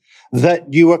contractionary,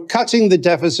 that you were cutting the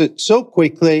deficit so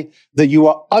quickly that you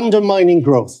are undermining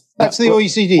growth. That's the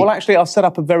OECD. Well, actually, I've set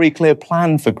up a very clear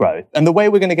plan for growth. And the way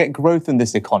we're going to get growth in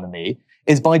this economy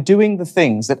is by doing the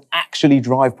things that actually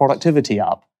drive productivity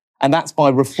up. And that's by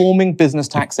reforming business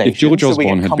taxation. If George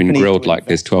Osborne had been grilled like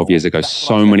this 12 years ago,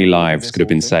 so many lives could have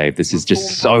been saved. This is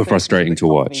just so frustrating to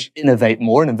watch. Innovate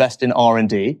more and invest in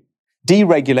R&D.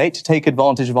 Deregulate to take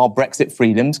advantage of our Brexit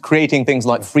freedoms, creating things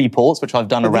like free ports, which I've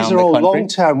done around the country. These are all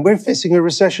long-term. We're facing a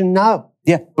recession now.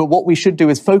 Yeah, but what we should do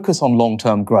is focus on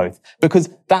long-term growth, because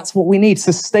that's what we need,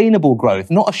 sustainable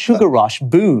growth, not a sugar rush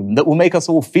boom that will make us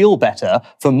all feel better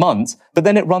for months, but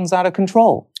then it runs out of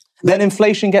control. Then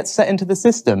inflation gets set into the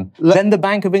system. Then the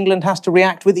Bank of England has to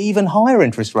react with even higher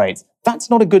interest rates.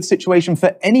 That's not a good situation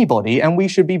for anybody, and we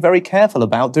should be very careful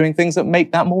about doing things that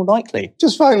make that more likely.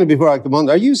 Just finally, before I come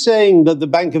on, are you saying that the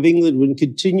Bank of England would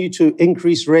continue to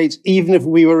increase rates even if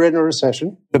we were in a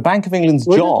recession? The Bank of England's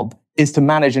job is to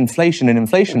manage inflation and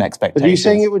inflation expectations. Are you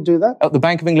saying it would do that? The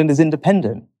Bank of England is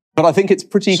independent. But I think it's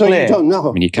pretty clear. So you don't know?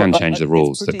 I mean, you can change the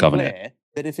rules that govern it.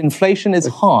 That if inflation is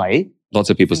high... Lots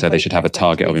of people say they should have a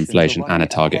target of inflation and a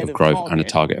target of growth and a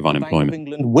target of unemployment. The Bank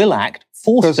of England will act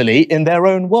forcefully, in their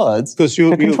own words, to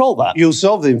control that. You'll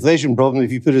solve the inflation problem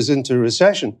if you put us into a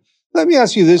recession. Let me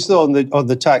ask you this, though, on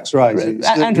the tax rise.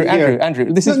 Andrew,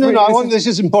 this is... This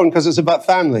is important because it's about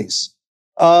families.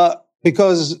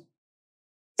 Because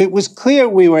it was clear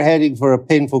we were heading for a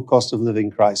painful cost of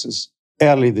living crisis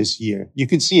early this year. You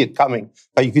could see it coming,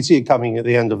 but you could see it coming at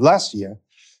the end of last year.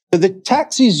 But the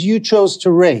taxes you chose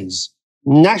to raise,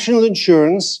 national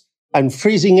insurance and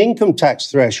freezing income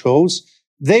tax thresholds,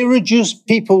 they reduced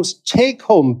people's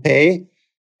take-home pay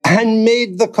and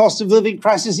made the cost of living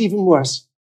crisis even worse.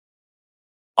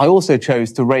 I also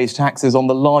chose to raise taxes on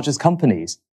the largest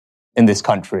companies in this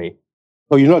country.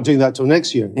 Oh, you're not doing that till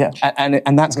next year. Yeah,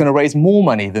 and that's going to raise more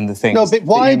money than the things that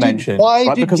you mentioned.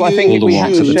 Because I think all the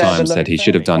wonks at the time said he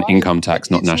should have done income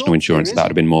tax, not national insurance. That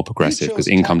would have been more progressive, because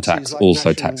income tax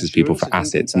also taxes people for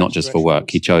assets, not just for work.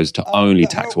 He chose to only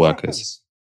tax workers.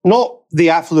 Not the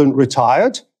affluent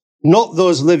retired, not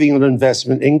those living on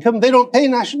investment income. They don't pay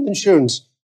national insurance.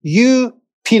 You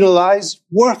penalise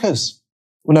workers.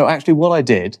 Well, no, actually what I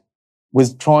did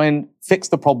was try and fix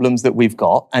the problems that we've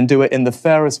got and do it in the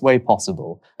fairest way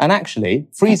possible. And actually,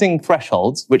 freezing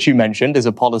thresholds, which you mentioned, is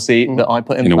a policy that I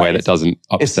put in place. In a way that doesn't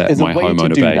upset my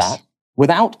homeowner base.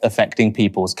 Without affecting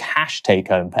people's cash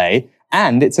take-home pay.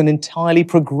 And it's an entirely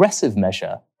progressive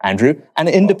measure, Andrew. And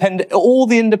all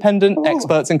the independent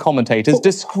experts and commentators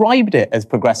described it as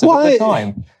progressive at the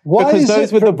time. Because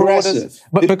those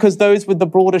with the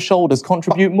broader shoulders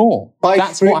contribute more.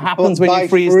 That's what happens when you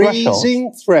freeze thresholds. By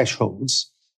freezing thresholds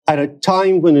at a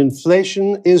time when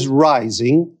inflation is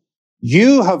rising,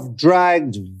 you have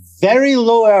dragged very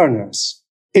low earners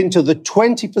into the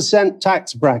 20%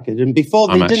 tax bracket. And before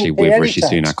they didn't pay any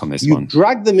tax, Sunak on this you one.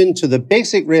 dragged them into the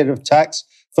basic rate of tax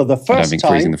for the first time. I don't think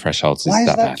freezing the thresholds is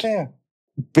that bad. Fair?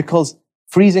 Because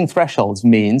freezing thresholds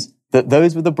means that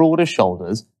those with the broadest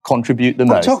shoulders contribute the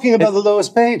most. I'm talking about the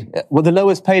lowest paid. Well, the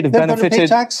lowest paid have benefited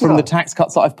from the tax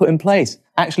cuts that I've put in place.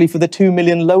 Actually, for the 2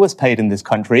 million lowest paid in this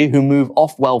country who move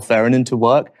off welfare and into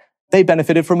work, they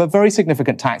benefited from a very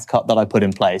significant tax cut that I put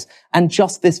in place. And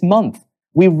just this month,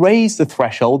 we raised the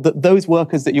threshold that those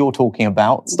workers that you're talking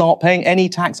about start paying any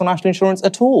tax on national insurance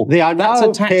at all. They are now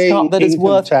That's a tax cut that is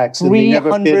worth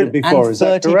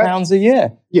 £330 a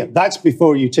year. Yeah, that's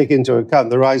before you take into account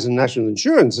the rise in national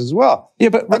insurance as well. Yeah,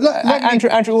 but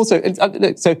Andrew also,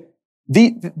 so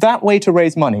that way to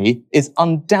raise money is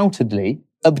undoubtedly,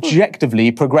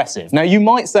 objectively progressive. Now, you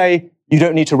might say, you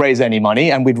don't need to raise any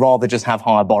money and we'd rather just have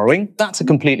higher borrowing. That's a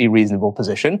completely reasonable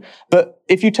position. But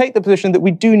if you take the position that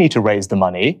we do need to raise the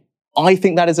money, I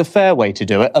think that is a fair way to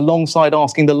do it, alongside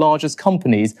asking the largest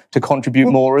companies to contribute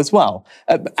more as well.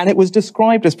 And it was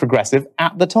described as progressive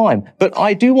at the time. But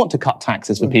I do want to cut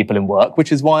taxes for people in work,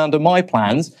 which is why under my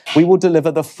plans, we will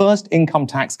deliver the first income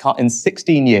tax cut in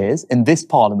 16 years in this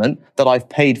Parliament that I've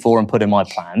paid for and put in my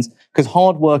plans. because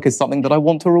hard work is something that I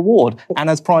want to reward. And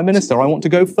as Prime Minister, I want to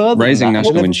go further. Raising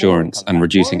national insurance and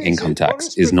reducing income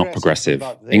tax is not progressive.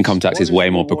 Income tax is way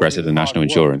more progressive than national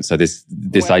insurance. So this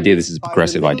idea this is a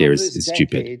progressive idea is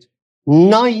stupid.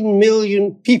 9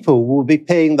 million people will be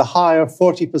paying the higher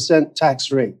 40%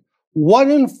 tax rate.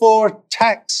 1 in 4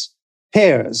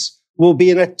 taxpayers will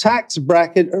be in a tax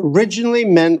bracket originally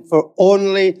meant for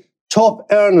only top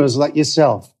earners like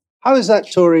yourself. How is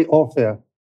that Tory or fair?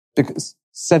 Because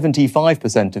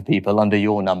 75% of people under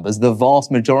your numbers, the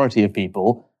vast majority of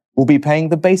people, will be paying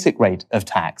the basic rate of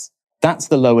tax. That's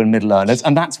the low and middle earners,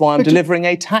 and that's why I'm delivering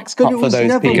a tax cut for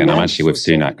those people. Again, I'm actually with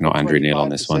Sunak, not Andrew Neil on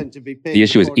this one. The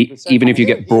issue is, even if you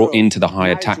get brought into the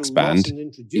higher tax band,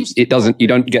 you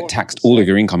don't get taxed all of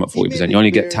your income at 40%. You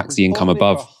only get taxed the income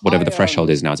above whatever the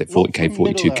threshold is now. Is it 40k,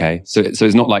 42k? So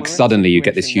it's not like suddenly you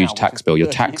get this huge tax bill. You're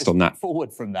taxed on that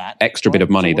extra bit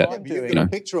of money that,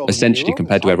 essentially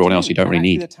compared to everyone else, you don't really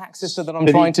need. The tax system that I'm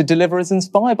trying to deliver is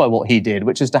inspired by what he did,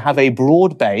 which is to have a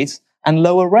broad base and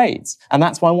lower rates. And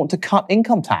that's why I want to cut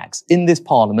income tax in this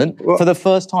parliament for the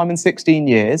first time in 16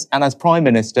 years. And as Prime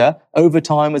Minister, over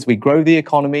time, as we grow the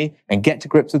economy and get to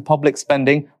grips with public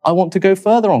spending, I want to go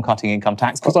further on cutting income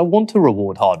tax because I want to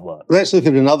reward hard work. Let's look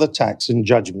at another tax in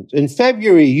judgment. In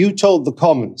February, you told the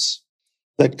Commons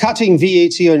that cutting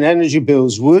VAT on energy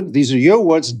bills would, these are your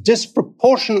words,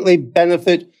 disproportionately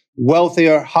benefit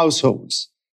wealthier households.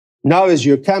 Now, as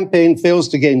your campaign fails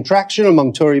to gain traction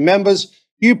among Tory members,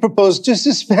 you propose to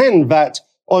suspend VAT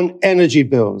on energy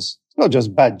bills. It's not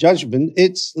just bad judgment,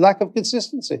 it's lack of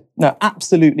consistency. No,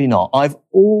 absolutely not. I've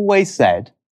always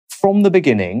said from the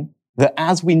beginning that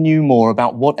as we knew more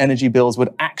about what energy bills would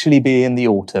actually be in the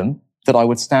autumn, that I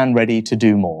would stand ready to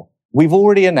do more. We've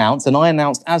already announced, and I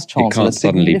announced as Chancellor,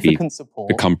 significant support.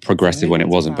 Become progressive when it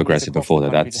wasn't progressive before.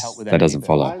 That doesn't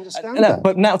follow. I understand that.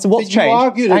 But now, so what's changed? You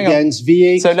argued against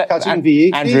VAT, cutting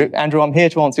VAT. Andrew, I'm here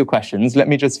to answer your questions. Let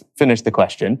me just finish the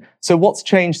question. So what's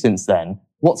changed since then?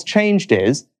 What's changed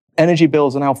is energy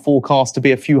bills are now forecast to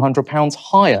be a few £100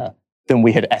 higher than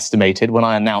we had estimated when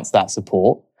I announced that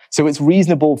support. So it's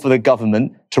reasonable for the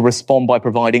government to respond by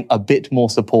providing a bit more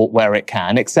support where it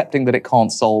can, accepting that it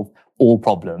can't solve all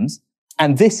problems.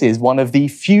 And this is one of the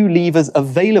few levers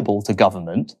available to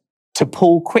government to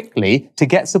pull quickly to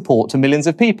get support to millions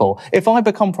of people. If I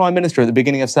become Prime Minister at the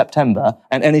beginning of September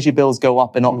and energy bills go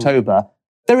up in October,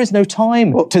 there is no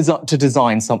time to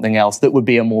design something else that would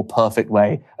be a more perfect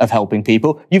way of helping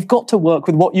people. You've got to work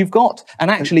with what you've got. And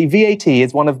actually, VAT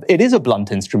is it is a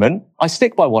blunt instrument. I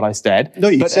stick by what I said. No,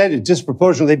 you said it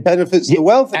disproportionately benefits the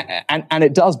wealthy. And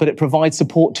it does, but it provides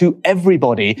support to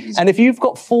everybody. And if you've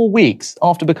got 4 weeks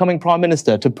after becoming Prime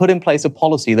Minister to put in place a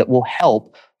policy that will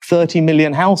help 30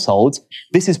 million households,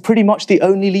 this is pretty much the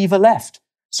only lever left.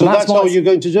 So that's all you're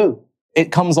going to do?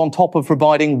 It comes on top of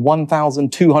providing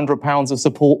 £1,200 of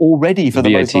support already for the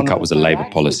most VAT cut was a Labour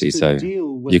policy, so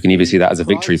you can either see that as a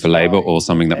victory for Labour or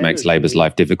something that makes Labour's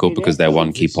life difficult because their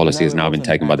one key policy has now been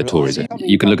taken by the Tories.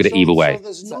 You can look at it either way. So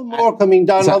there's no more coming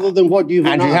down other than what you've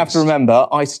announced. And you have to remember,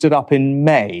 I stood up in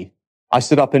May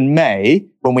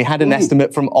when we had an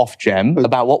estimate from Ofgem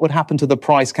about what would happen to the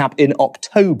price cap in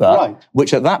October,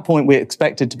 which at that point we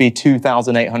expected to be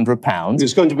 £2,800.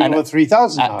 It's going to be over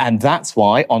 3,000 now. And that's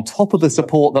why, on top of the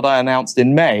support that I announced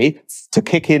in May to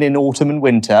kick in autumn and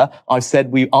winter, I've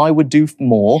said I would do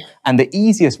more. And the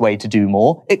easiest way to do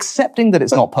more, accepting that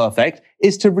it's not perfect,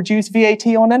 is to reduce VAT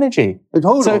on energy.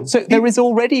 So there is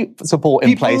already support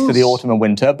in place for the autumn and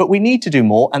winter, but we need to do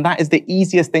more, and that is the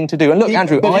easiest thing to do. And look,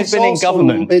 Andrew, I've been in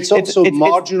government. It's also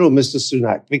marginal, Mr.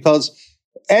 Sunak, because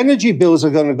energy bills are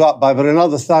going to go up by about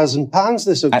another £1,000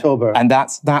 this October. And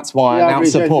that's why I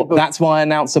announced support. That's why I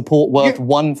announced support worth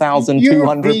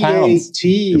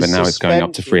 £1,200. But now it's going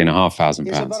up to £3,500.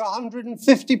 It's about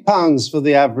 £150 for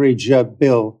the average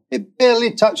bill. It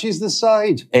barely touches the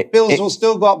side. Bills will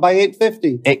still go up by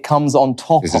 £850. It comes on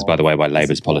top. This is, by the way, why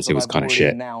Labour's policy was kind of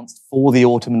shit. Announced for the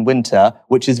autumn and winter,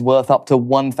 which is worth up to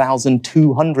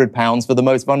 £1,200 for the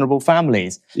most vulnerable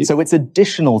families. So it's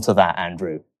additional to that,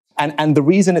 Andrew. And the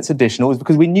reason it's additional is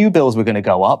because we knew bills were going to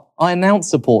go up. I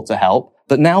announced support to help,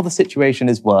 but now the situation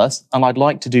is worse and I'd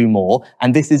like to do more.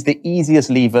 And this is the easiest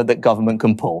lever that government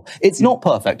can pull. It's not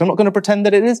perfect. I'm not going to pretend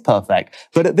that it is perfect.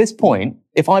 But at this point,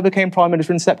 if I became Prime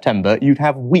Minister in September, you'd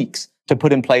have weeks to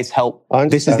put in place help.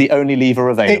 This is the only lever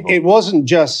available. It wasn't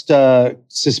just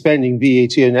suspending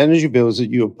VAT on energy bills that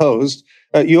you opposed.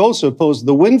 You also opposed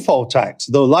the windfall tax,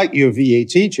 though like your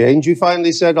VAT change, you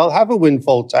finally said, I'll have a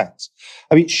windfall tax.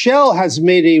 I mean, Shell has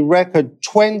made a record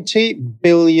 $20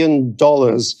 billion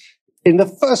in the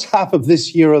first half of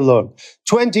this year alone.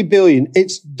 $20 billion.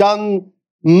 It's done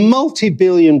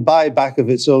multi-billion buyback of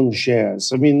its own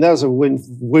shares. I mean, there's a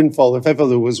windfall if ever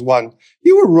there was one.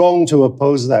 You were wrong to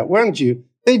oppose that, weren't you?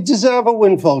 They deserve a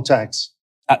windfall tax.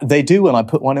 They do, and I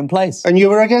put one in place. And you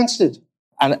were against it.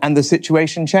 And the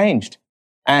situation changed.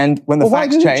 And when the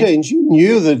facts why did it change? You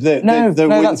knew that the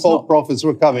windfall profits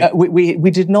were coming.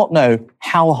 We did not know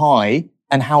how high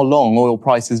and how long oil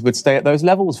prices would stay at those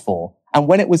levels for. And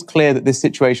when it was clear that this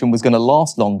situation was going to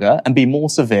last longer and be more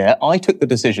severe, I took the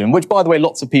decision, which, by the way,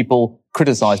 lots of people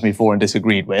criticised me for and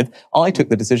disagreed with. I took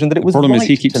the decision that it was right. The problem is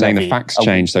he keeps saying the facts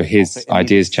change, so his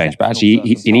ideas change. But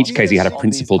actually, in each case, he had a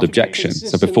principled objection.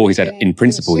 So before he said, in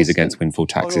principle, he's against windfall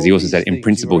taxes. He also said, in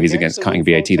principle, he's against cutting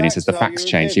VAT. Then he says the facts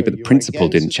changed, but the principle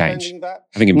didn't change.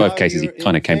 I think in both cases, he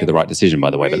kind of came to the right decision, by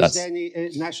the way, but that's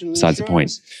besides the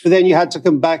point. But then you had to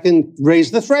come back and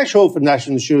raise the threshold for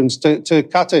national insurance to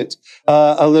cut it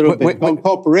a little bit. On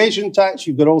corporation tax,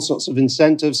 you've got all sorts of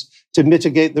incentives to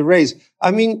mitigate the raise.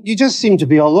 I mean, you just seem to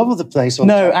be all over the place on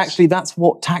tax. Actually, that's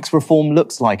what tax reform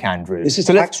looks like, Andrew. This is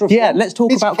tax reform? Yeah, let's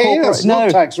talk about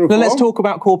tax reform. Let's talk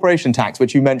about corporation tax,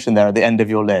 which you mentioned there at the end of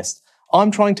your list.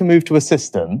 I'm trying to move to a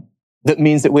system that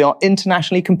means that we are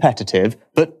internationally competitive,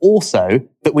 but also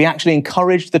that we actually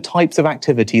encourage the types of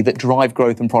activity that drive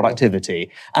growth and productivity.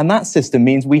 And that system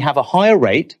means we have a higher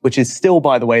rate, which is still,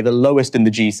 by the way, the lowest in the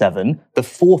G7, the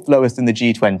fourth lowest in the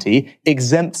G20,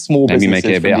 exempt small businesses. Maybe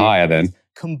make it a bit higher then.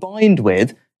 Combined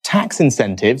with tax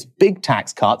incentives, big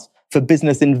tax cuts for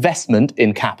business investment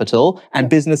in capital and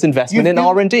business investment in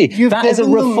R&D. That is a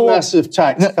reform. Massive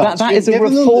tax cuts. That is a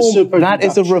reform. That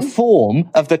is a reform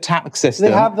of the tax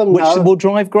system, which will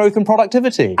drive growth and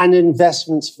productivity. And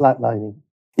investments flatlining.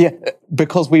 Yeah,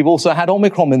 because we've also had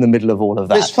Omicron in the middle of all of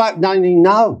that. It's flatlining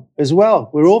now as well.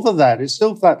 We're over that. It's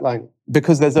still flatlining.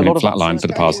 Because there's a lot of flatline for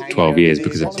the past 12 years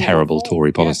because of terrible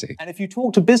Tory policy. And if you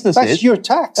talk to businesses... That's your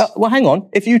tax. Well, hang on.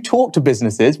 If you talk to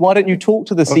businesses, why don't you talk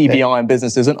to the CBI and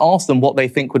businesses and ask them what they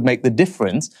think would make the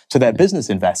difference to their business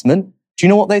investment? Do you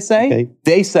know what they say? Okay.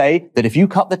 They say that if you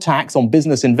cut the tax on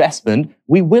business investment,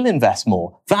 we will invest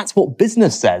more. That's what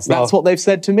business says. That's what they've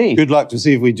said to me. Good luck to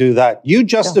see if we do that. You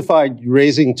justified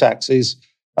raising taxes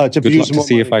to good produce luck to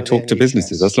see if I talk to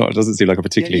businesses. It doesn't seem like a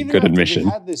particularly good admission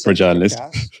for a journalist.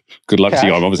 Good luck to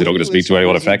you. I'm obviously not going to speak to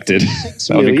anyone affected.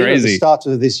 That would be crazy. At the start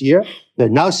of this year, they're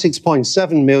now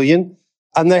 6.7 million,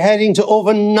 and they're heading to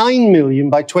over 9 million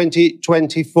by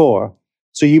 2024.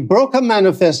 So you broke a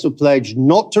manifesto pledge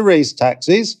not to raise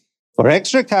taxes, for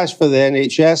extra cash for the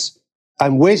NHS,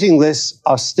 and waiting lists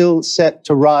are still set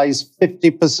to rise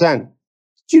 50%.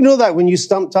 Do you know that when you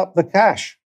stumped up the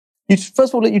cash?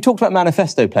 First of all, you talked about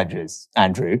manifesto pledges,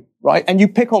 Andrew, right? And you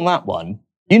pick on that one.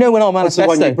 You know, in our manifesto,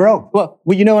 that's the one you broke. Well,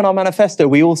 you know, in our manifesto,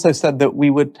 we also said that we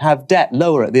would have debt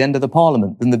lower at the end of the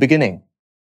Parliament than the beginning.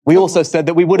 We also said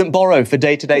that we wouldn't borrow for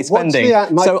day-to-day spending.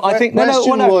 So I think why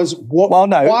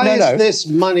is this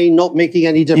money not making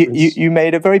any difference? You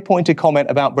made a very pointed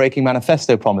comment about breaking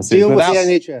manifesto promises. Deal with the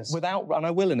NHS. And I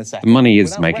will in a second. The money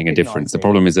is making a difference. The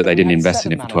problem is that they didn't invest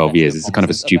in it for 12 years. It's kind of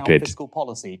a stupid...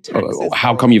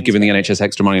 How come you've given the NHS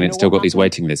extra money and it's still got these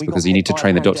waiting lists? Because you need to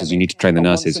train the doctors, you need to train the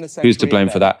nurses. Who's to blame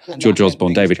for that? George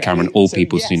Osborne, David Cameron, all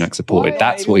people Sunak supported.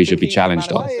 That's what he should be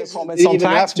challenged on. On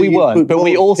tax, we weren't, but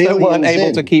we also weren't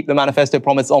able to keep the manifesto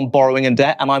promise on borrowing and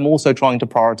debt, and I'm also trying to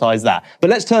prioritise that. But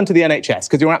let's turn to the NHS,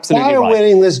 because you're absolutely right. Why are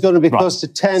waiting lists going to be close to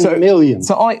 10 million?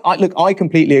 So I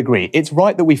completely agree. It's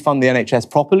right that we fund the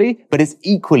NHS properly, but it's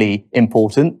equally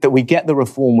important that we get the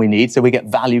reform we need so we get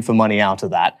value for money out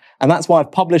of that. And that's why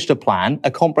I've published a plan, a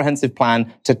comprehensive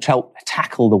plan to help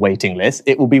tackle the waiting list.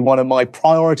 It will be one of my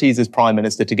priorities as Prime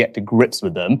Minister to get to grips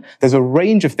with them. There's a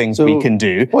range of things we can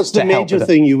do. What's the major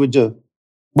thing you would do?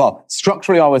 Well,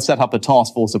 structurally, I would set up a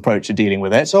task force approach to dealing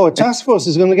with it. So a task force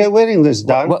is going to get waiting lists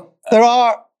done. There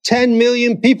are 10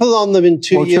 million people on them in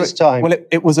 2 years' time. Well,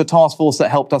 it was a task force that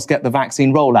helped us get the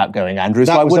vaccine rollout going, Andrew.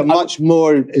 That was a much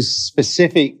more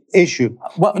specific issue.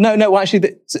 Well, no,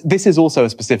 actually, this is also a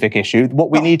specific issue. What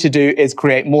we need to do is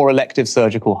create more elective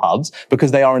surgical hubs,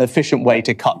 because they are an efficient way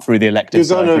to cut through the elective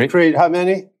surgery. You're going to create how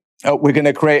many? We're going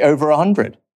to create over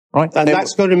 100. Right. And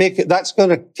that's going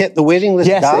to get the waiting list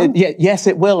down? Yes,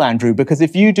 it will, Andrew, because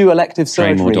if you do elective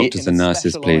surgery... Train more doctors and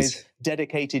nurses, please.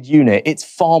 ...dedicated unit, it's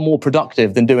far more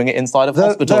productive than doing it inside of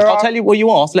hospitals. I'll tell you what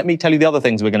you asked. Let me tell you the other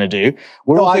things we're going to do.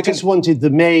 I just wanted the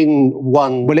main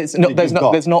one. Well,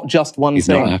 there's not just one thing. He's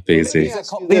not happy, is he?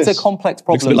 These are complex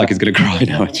problems. Looks a bit like he's going to cry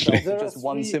now, actually. Just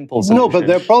one simple solution. No, but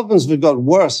their problems have got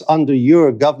worse under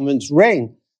your government's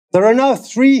reign. There are now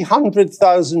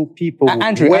 300,000 people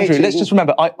Andrew, waiting. let's just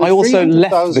remember, I also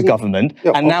left the government,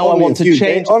 and now I want to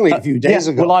change. Only a few days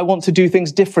ago. Well, I want to do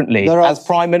things differently. As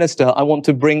Prime Minister, I want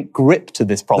to bring grip to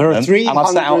this problem, and I've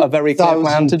set out a very clear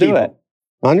plan to do it.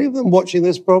 Many of them watching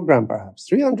this program, perhaps.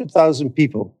 300,000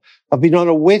 people have been on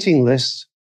a waiting list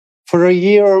for a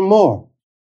year or more.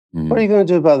 What are you going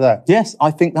to do about that? Yes,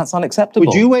 I think that's unacceptable.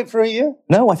 Would you wait for a year?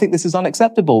 No, I think this is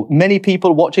unacceptable. Many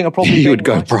people watching are probably... He would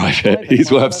go private.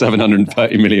 He's worth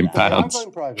 £730 million.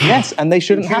 Yes, and they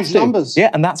shouldn't have to. Numbers. Yeah,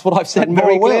 and that's what I've said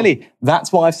very clearly.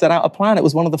 That's why I've set out a plan. It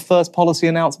was one of the first policy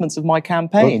announcements of my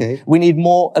campaign. Okay. We need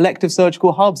more elective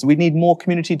surgical hubs. We need more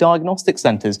community diagnostic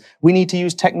centres. We need to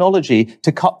use technology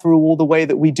to cut through all the way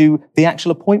that we do the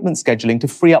actual appointment scheduling to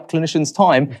free up clinicians'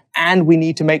 time. And we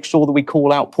need to make sure that we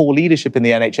call out poor leadership in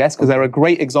the NHS, because there are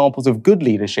great examples of good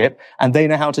leadership and they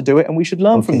know how to do it and we should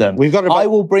learn from them. I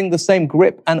will bring the same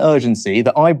grip and urgency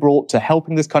that I brought to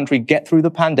helping this country get through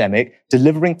the pandemic,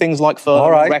 delivering things like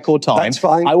furlough in record time. That's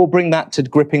fine. I will bring that to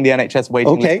gripping the NHS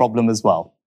waiting list problem as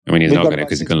well. I mean, he's not going to,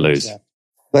 because he's going to lose.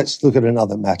 Let's look at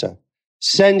another matter.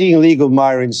 Sending illegal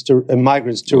migrants to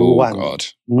Rwanda. God.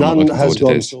 None has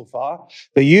gone so far.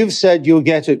 But you've said you'll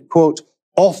get it, quote,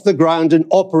 off the ground and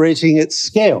operating at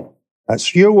scale.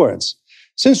 That's your words.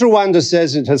 Since Rwanda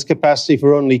says it has capacity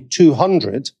for only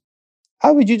 200,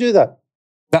 how would you do that?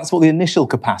 That's what the initial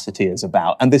capacity is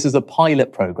about. And this is a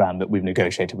pilot program that we've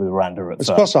negotiated with Rwanda at first. It's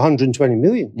cost 120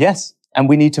 million. Yes. And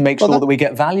we need to make sure that we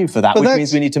get value for that, which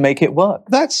means we need to make it work.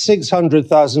 That's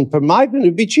 600,000 per migrant.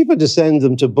 It'd be cheaper to send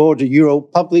them to board at Euro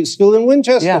Public School in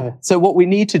Winchester. Yeah. So what we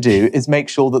need to do is make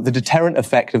sure that the deterrent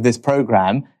effect of this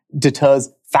program deters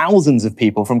thousands of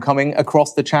people from coming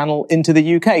across the channel into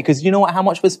the UK. Because you know how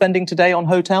much we're spending today on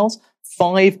hotels?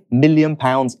 £5 million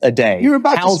a day. You're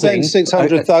about to spend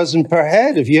 600,000 per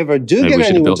head if you ever do get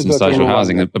anyone to go to social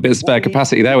housing. A bit of spare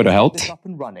capacity there would have helped. Up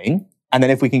and running. And then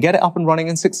if we can get it up and running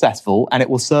and successful, and it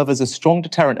will serve as a strong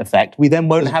deterrent effect, we then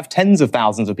won't have tens of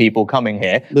thousands of people coming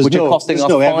here, which are costing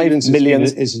us $5 million.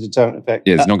 Is a deterrent effect.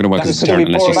 Yeah, it's not going to work as a deterrent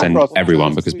unless you send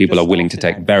everyone, because people are willing to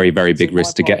take very, very big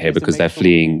risks to get here because they're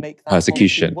fleeing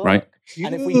persecution, right?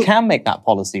 And if we can make that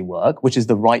policy work, which is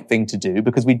the right thing to do,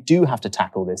 because we do have to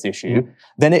tackle this issue,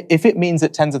 then if it means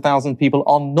that tens of thousands of people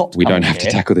are not we don't have to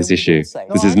tackle this issue.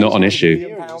 This is not an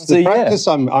issue. It's the practice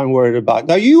I'm worried about.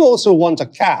 Now, you also want a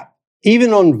cap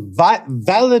even on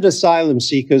valid asylum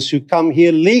seekers who come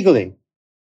here legally.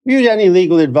 Have you had any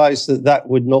legal advice that that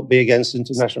would not be against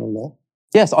international law?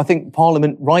 Yes, I think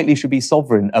Parliament rightly should be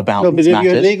sovereign about these matters. No, but have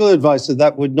you had legal advice that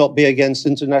that would not be against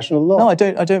international law? No, I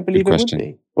don't believe it would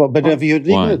be. Well, but have you had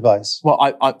legal advice? Well,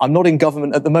 I'm not in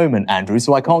government at the moment, Andrew,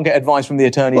 so I can't get advice from the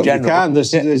Attorney General. You can.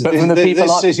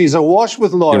 This city's awash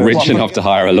with lawyers. You're rich enough to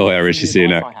hire a lawyer, Rishi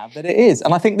Sunak. I have that it is.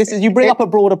 And I think this is, you bring up a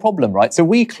broader problem, right? So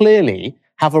we clearly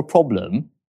have a problem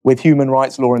with human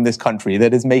rights law in this country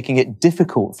that is making it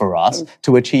difficult for us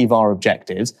to achieve our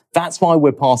objectives. That's why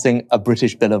we're passing a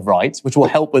British Bill of Rights, which will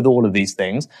help with all of these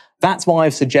things. That's why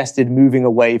I've suggested moving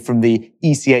away from the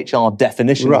ECHR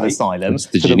definition of asylum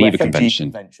to the Geneva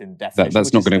Convention. definition,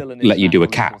 That's not going to let you do a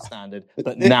cap. Standard,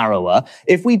 but narrower.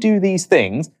 If we do these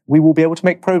things, we will be able to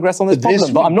make progress on this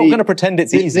problem. But I'm not going to pretend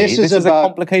it's easy. This is a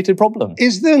complicated problem.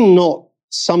 Is there not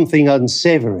something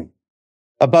unsavory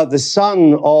about the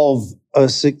son of a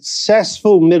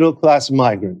successful middle-class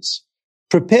migrants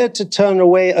prepared to turn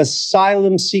away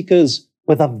asylum seekers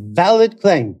with a valid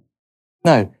claim?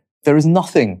 No, there is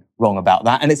nothing wrong about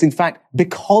that. And it's in fact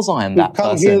because I am that person.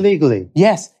 Come here legally.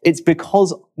 Yes, it's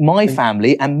because my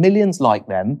family and millions like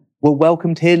them were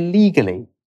welcomed here legally.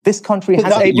 This country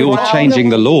has a... You're changing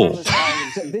the law.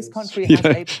 This country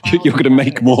has you're going to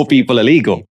make more people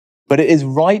illegal. But it is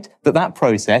right that that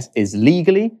process is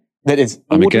legally...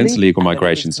 I'm against legal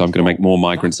migration, so I'm going to make more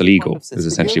migrants illegal, is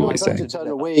essentially what he's saying. To turn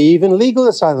away even legal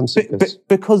asylum seekers.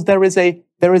 Because there is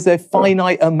a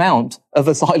finite amount of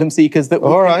asylum seekers that we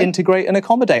can integrate and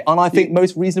accommodate. And I think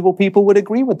most reasonable people would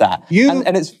agree with that.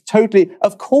 And it's totally,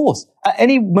 of course, at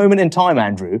any moment in time,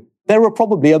 Andrew, there are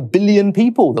probably 1 billion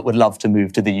people that would love to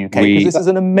move to the UK because this is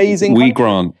an amazing country. We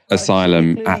grant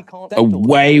asylum at a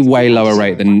way, way lower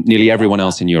rate than nearly everyone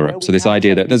else in Europe. So this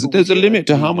idea that there's a limit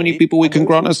to how many people we can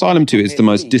grant asylum to is the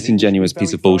most disingenuous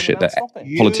piece of bullshit that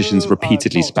politicians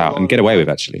repeatedly spout and get away with,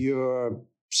 actually. Your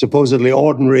supposedly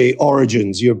ordinary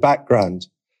origins, your background.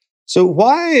 So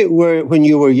why, when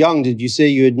you were young, did you say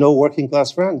you had no working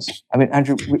class friends? I mean,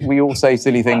 Andrew, we all say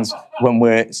silly things when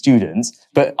we're students,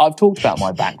 but I've talked about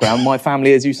my background. My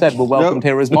family, as you said, were welcomed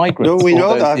here as migrants. No, we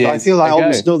know that. I feel I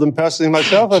almost know them personally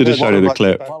myself. Should have shown you the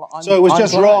clip. So it was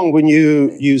just wrong when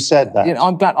you said that.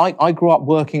 I'm glad. I grew up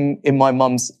working in my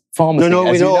mum's pharmacy. No,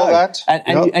 we know all that.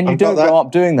 And you don't grow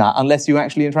up doing that unless you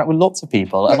actually interact with lots of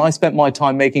people. And I spent my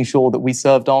time making sure that we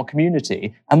served our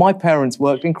community. And my parents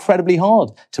worked incredibly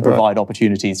hard to provide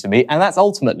opportunities for me. And that's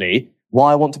ultimately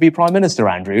why I want to be Prime Minister,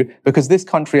 Andrew, because this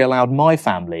country allowed my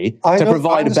family to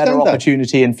provide a better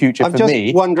opportunity and future for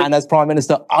me. And as Prime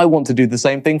Minister, I want to do the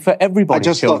same thing for everybody. I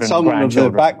just thought someone of their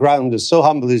background is so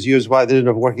humble as you is why they didn't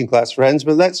have working class friends.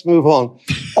 But let's move on.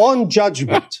 On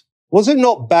judgment, was it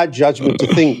not bad judgment to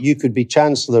think you could be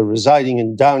Chancellor residing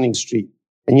in Downing Street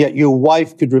and yet your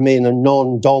wife could remain a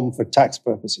non-dom for tax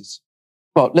purposes?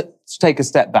 Well, let's take a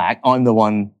step back. I'm the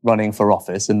one running for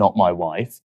office and not my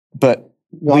wife. But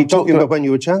no, I'm talking about when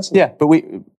you were Chancellor. Yeah, but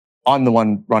I'm the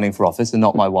one running for office and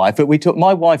not my wife. But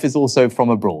my wife is also from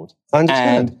abroad. I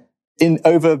understand. And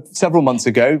over several months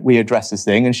ago, we addressed this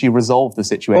thing and she resolved the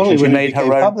situation. Only she when made it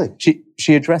became public.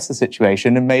 She addressed the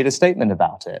situation and made a statement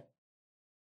about it.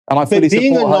 And I fully but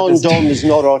being a non-dom is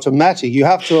not automatic. You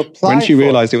have to apply. When she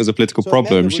realised it was a political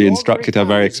problem, she instructed her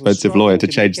very expensive lawyer to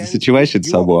change the situation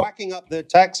somewhat. Whacking up their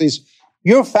taxes.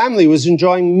 Your family was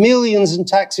enjoying millions in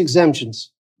tax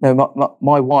exemptions. No,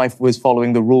 my wife was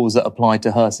following the rules that applied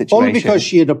to her situation. Only because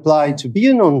she had applied to be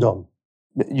a non-dom.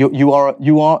 You are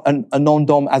a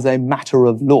non-dom as a matter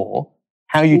of law.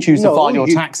 How you choose to file your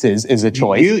taxes is a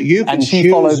choice. You can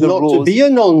choose not to be a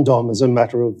non-dom as a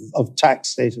matter of tax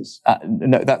status.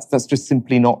 No, that's just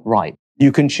simply not right.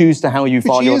 You can choose to how you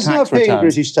file your tax returns. She is not paying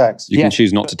British tax. You can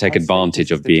choose not to take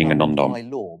advantage of being a non-dom. By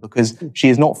law, because she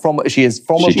is from abroad. She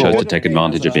chose to take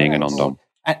advantage of being a non-dom.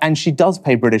 And she does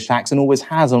pay British tax and always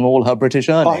has on all her British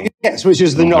earnings. Yes, which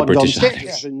is the non-dom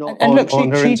status. And look,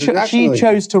 she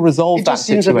chose to resolve that situation. It just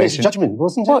seems a misjudgment,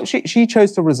 wasn't it? Well, she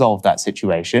chose to resolve that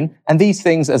situation. And these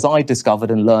things, as I discovered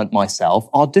and learned myself,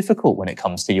 are difficult when it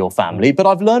comes to your family. But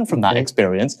I've learned from that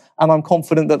experience. And I'm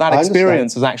confident that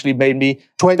experience has actually made me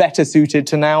better suited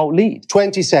to now lead.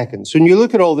 20 seconds. When you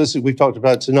look at all this that we've talked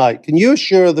about tonight, can you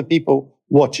assure the people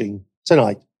watching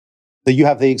tonight that you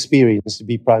have the experience to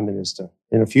be Prime Minister?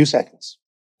 In a few seconds.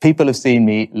 People have seen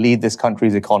me lead this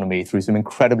country's economy through some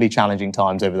incredibly challenging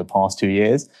times over the past 2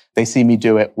 years. They see me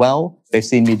do it well. They've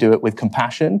seen me do it with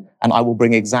compassion. And I will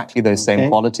bring exactly those same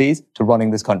qualities to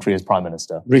running this country as Prime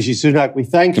Minister. Rishi Sunak, we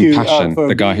thank you. Compassion,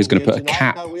 the guy who's going to put a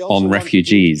cap on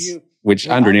refugees, which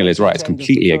Andrew Neil is right, is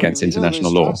completely against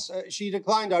international law. She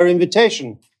declined our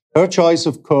invitation. Her choice,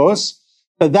 of course.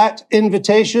 But that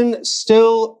invitation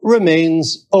still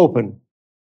remains open.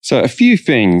 So a few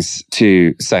things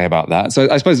to say about that. So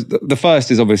I suppose the first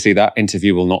is obviously that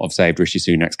interview will not have saved Rishi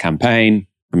Sunak's campaign.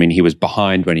 I mean, he was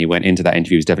behind when he went into that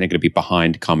interview. He was definitely going to be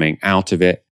behind coming out of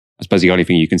it. I suppose the only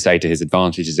thing you can say to his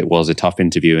advantage is it was a tough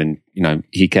interview and,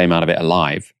 he came out of it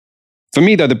alive. For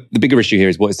me, though, the bigger issue here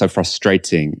is what is so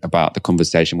frustrating about the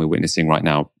conversation we're witnessing right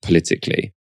now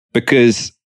politically.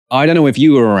 Because I don't know if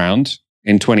you were around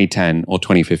in 2010 or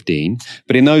 2015.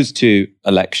 But in those two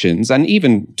elections, and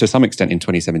even to some extent in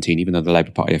 2017, even though the Labour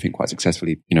Party, I think, quite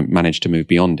successfully, managed to move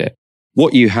beyond it,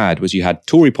 what you had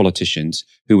Tory politicians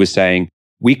who were saying,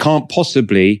 we can't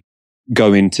possibly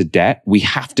go into debt. We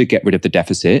have to get rid of the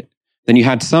deficit. Then you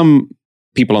had some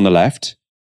people on the left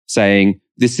saying,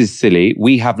 this is silly.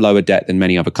 We have lower debt than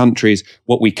many other countries.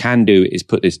 What we can do is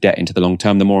put this debt into the long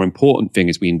term. The more important thing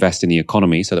is we invest in the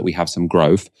economy so that we have some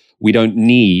growth. We don't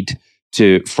need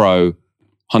to throw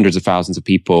hundreds of thousands of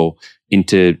people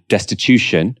into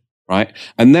destitution, right?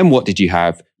 And then what did you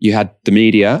have? You had the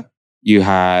media, you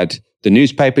had the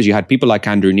newspapers, you had people like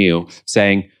Andrew Neil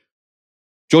saying,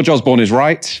 George Osborne is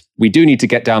right. We do need to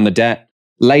get down the debt.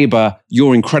 Labour,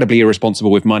 you're incredibly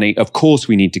irresponsible with money. Of course,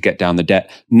 we need to get down the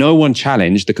debt. No one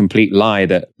challenged the complete lie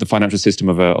that the financial system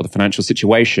or the financial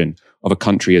situation of a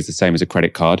country is the same as a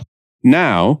credit card.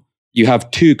 Now, you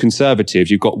have two conservatives.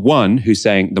 You've got one who's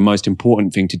saying the most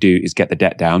important thing to do is get the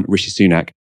debt down, Rishi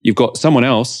Sunak. You've got someone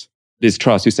else, Liz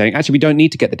Truss, who's saying, actually, we don't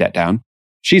need to get the debt down.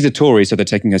 She's a Tory, so they're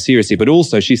taking her seriously. But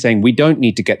also she's saying, we don't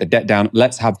need to get the debt down.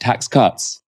 Let's have tax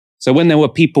cuts. So when there were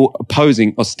people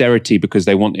opposing austerity because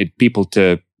they wanted people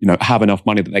to, have enough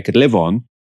money that they could live on,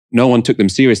 no one took them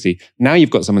seriously. Now you've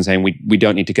got someone saying, we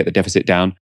don't need to get the deficit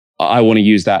down. I want to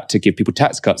use that to give people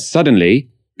tax cuts. Suddenly,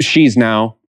 she's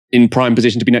now in prime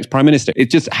position to be next prime minister.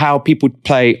 It's just how people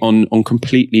play on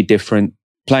completely different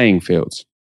playing fields.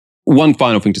 One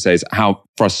final thing to say is how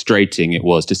frustrating it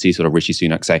was to see sort of Rishi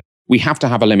Sunak say, we have to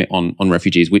have a limit on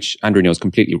refugees, which Andrew Neil is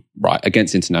completely right,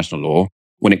 against international law.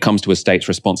 When it comes to a state's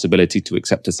responsibility to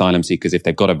accept asylum seekers, if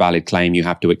they've got a valid claim, you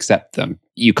have to accept them.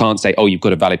 You can't say, oh, you've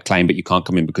got a valid claim, but you can't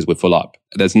come in because we're full up.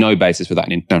 There's no basis for that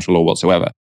in international law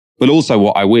whatsoever. But also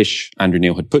what I wish Andrew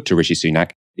Neil had put to Rishi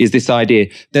Sunak is this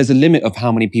idea, there's a limit of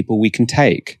how many people we can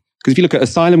take. Because if you look at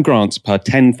asylum grants per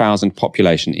 10,000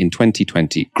 population in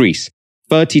 2020, Greece,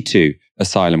 32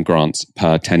 asylum grants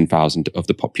per 10,000 of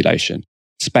the population.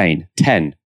 Spain,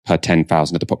 10 per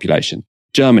 10,000 of the population.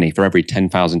 Germany, for every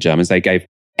 10,000 Germans, they gave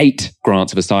 8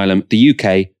 grants of asylum. The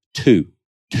UK, 2.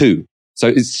 So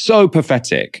it's so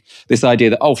pathetic, this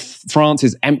idea that, France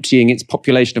is emptying its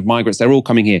population of migrants. They're all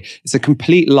coming here. It's a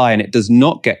complete lie, and it does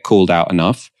not get called out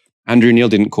enough. Andrew Neil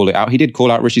didn't call it out. He did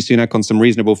call out Rishi Sunak on some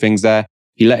reasonable things there.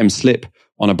 He let him slip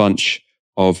on a bunch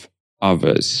of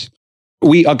others.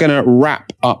 We are going to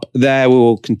wrap up there. We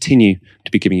will continue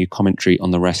to be giving you commentary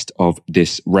on the rest of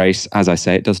this race. As I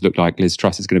say, it does look like Liz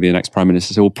Truss is going to be the next Prime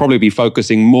Minister. So we'll probably be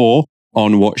focusing more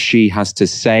on what she has to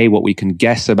say, what we can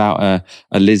guess about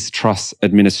a Liz Truss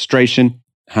administration.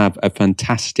 Have a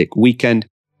fantastic weekend.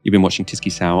 You've been watching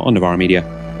TyskySour on Novara Media.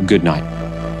 Good night.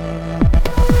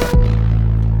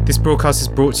 This broadcast is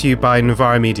brought to you by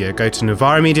Novara Media. Go to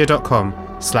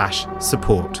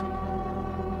novaramedia.com/support.